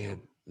for him.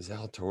 Man,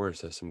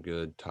 Zalatoris has some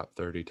good top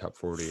 30, top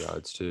 40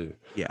 odds too.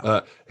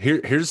 Yeah.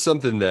 Here's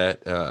something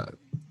that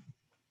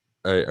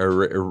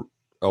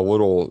a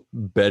little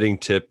betting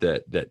tip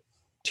that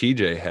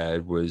TJ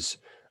had was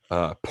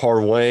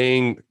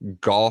parlaying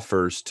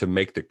golfers to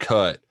make the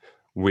cut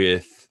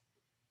with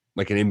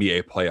like an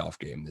NBA playoff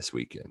game this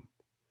weekend.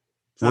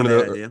 It's not a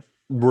bad idea.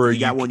 Where you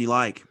got one you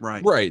like,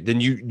 right? Right.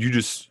 Then you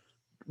just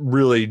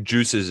really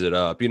juices it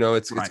up. You know,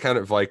 it's Right. kind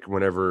of like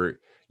whenever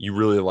you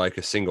really like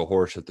a single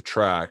horse at the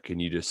track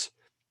and you just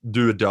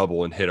do a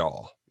double and hit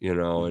all, you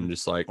know, and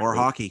just like, Or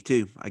hockey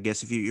too. I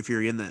guess if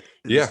you're in the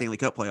Yeah. Stanley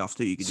Cup playoffs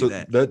too, you can so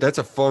do that. that's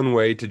a fun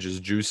way to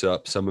just juice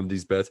up some of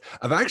these bets.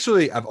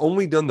 I've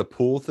only done the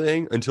pool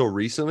thing until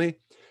recently,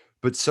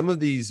 but some of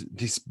these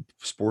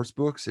sports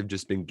books have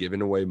just been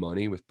giving away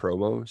money with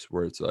promos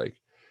where it's like,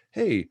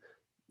 hey,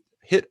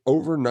 hit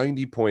over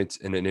 90 points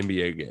in an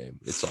NBA game.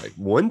 It's like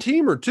one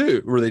team or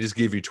two where they just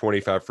give you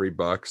 25 free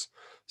bucks.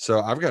 So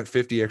I've got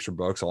 50 extra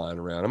bucks lying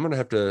around. I'm going to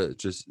have to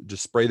just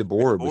spray the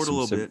board with a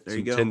little some bit. There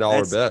you go.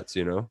 $10 bets,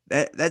 you know?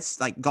 That's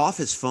like, golf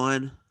is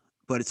fun,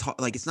 but it's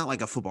like, it's not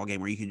like a football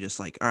game where you can just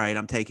like, all right,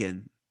 I'm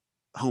taking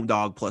home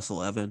dog plus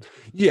 11.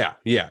 Yeah.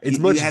 It's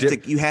much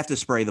you have to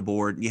spray the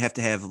board. You have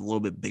to have a little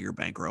bit bigger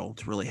bankroll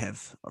to really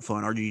have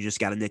fun, or you just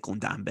got a nickel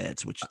and dime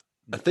bets, which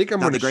I think I'm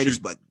not going the to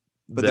greatest, but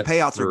the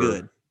payouts are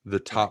good. The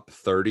top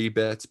 30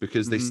 bets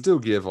because they still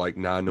give like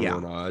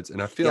 9-1 odds,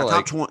 and I feel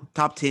like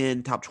top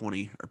 10, top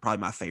 20 are probably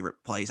my favorite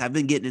plays. I've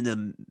been getting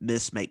into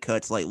make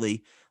cuts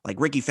lately. Like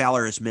Ricky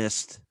Fowler has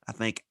missed, I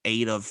think,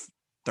 8 of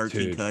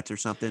 13 cuts or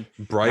something.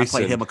 Bryson, I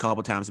played him a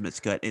couple times and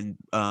missed cut, and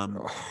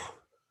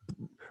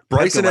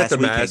Bryson at the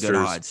week had good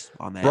Masters odds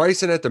on that.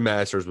 Bryson at the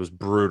Masters was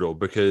brutal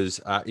because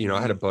I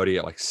had a buddy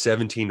at like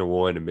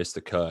 17-1 to miss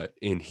the cut,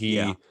 and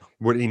he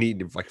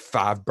needed like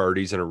 5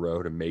 birdies in a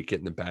row to make it,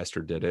 and the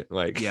bastard did it.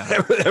 Like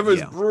that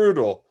was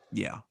brutal.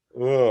 Yeah.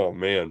 Oh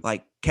man.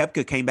 Like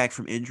Koepka came back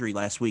from injury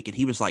last week, and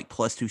he was like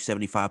plus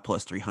 275,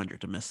 plus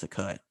 300 to miss the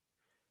cut,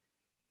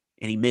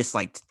 and he missed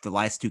like the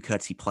last 2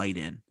 cuts he played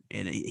in,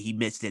 and he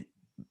missed it.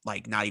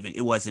 Like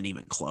it wasn't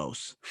even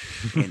close.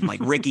 And like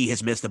Ricky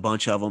has missed a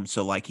bunch of them.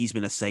 So like he's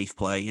been a safe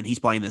play, and he's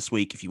playing this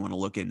week if you want to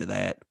look into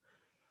that.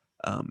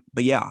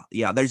 But yeah,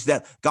 there's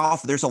that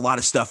golf. There's a lot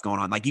of stuff going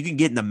on. Like you can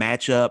get into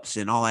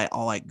matchups and all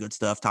that good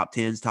stuff. Top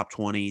 10s, top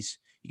 20s.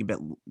 You can bet,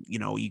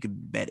 you can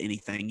bet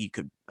anything you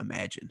could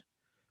imagine.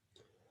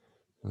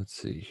 Let's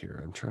see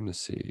here. I'm trying to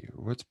see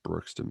what's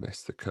Brooks to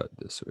miss the cut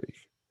this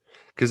week.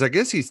 Cause I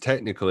guess he's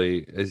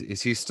technically,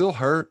 is he still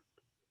hurt?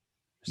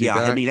 Yeah,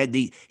 I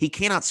mean, he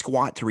cannot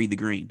squat to read the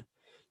green.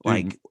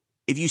 Like,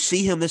 if you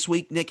see him this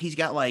week, Nick, he's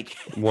got like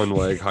one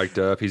leg hiked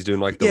up. He's doing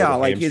like the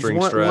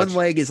hamstring stretch. One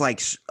leg is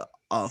like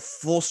a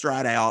full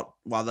stride out,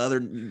 while the other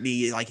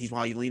knee, like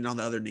while you lean on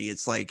the other knee,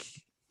 it's like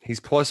he's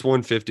plus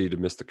 150 to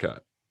miss the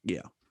cut.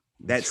 Yeah,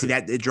 that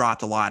it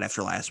dropped a lot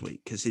after last week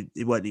because it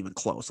wasn't even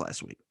close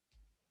last week.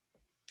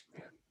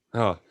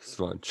 Oh, it's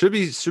fun. Should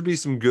be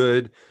some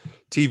good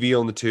TV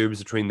on the tubes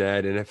between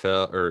that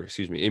NBA,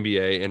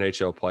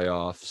 NHL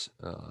playoffs.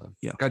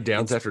 Got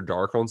Downs After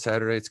Dark on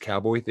Saturday. It's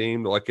cowboy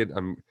themed. Like it.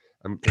 I'm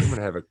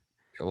gonna have a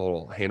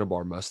little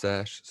handlebar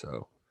mustache.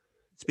 So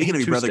speaking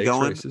of your brother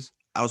going,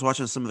 I was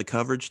watching some of the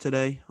coverage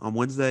today on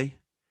Wednesday.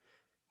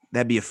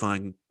 That'd be a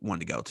fun one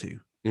to go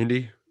to.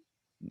 Indy?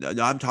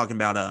 No, I'm talking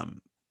about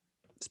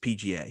it's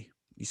PGA.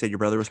 You said your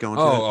brother was going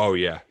to? Oh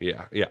yeah.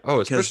 Oh,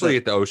 especially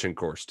at the Ocean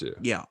course too.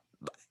 Yeah.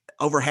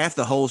 Over half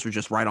the holes are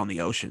just right on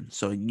the ocean.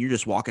 So you're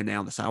just walking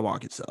down the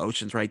sidewalk. It's the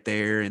ocean's right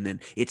there. And then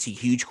it's a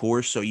huge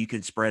course, so you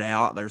can spread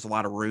out. There's a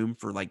lot of room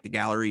for like the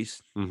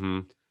galleries.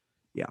 Mm-hmm.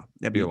 Yeah.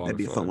 That'd be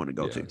a fun one to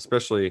go to.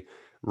 Especially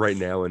right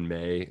now in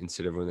May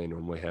instead of when they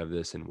normally have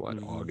this in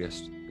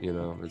August,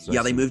 It's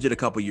nice. They moved it a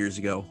couple years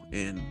ago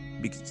and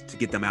to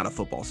get them out of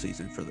football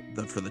season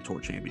for the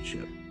Tour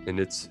Championship. And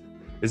it's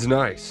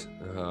nice.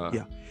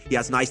 Yeah,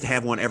 it's nice to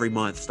have one every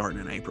month starting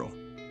in April.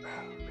 Oh,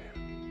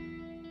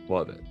 man.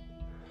 Love it.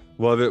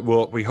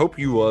 Well, we hope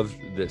you loved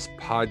this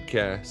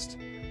podcast.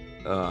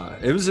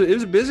 It was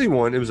a busy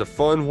one. It was a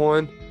fun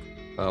one.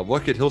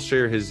 Luckett, he'll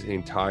share his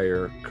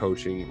entire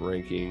coaching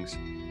rankings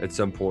at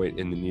some point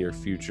in the near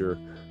future.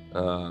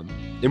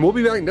 And we'll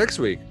be back next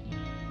week.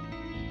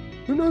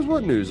 Who knows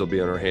what news will be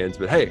on our hands?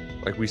 But hey,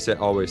 like we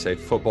always say,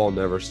 football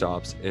never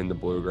stops in the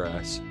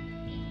bluegrass.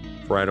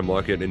 For Adam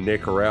Luckett and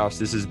Nick Rouse,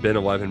 this has been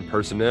 11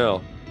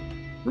 Personnel.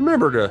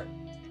 Remember to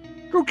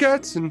go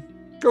Cats and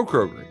go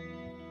Kroger.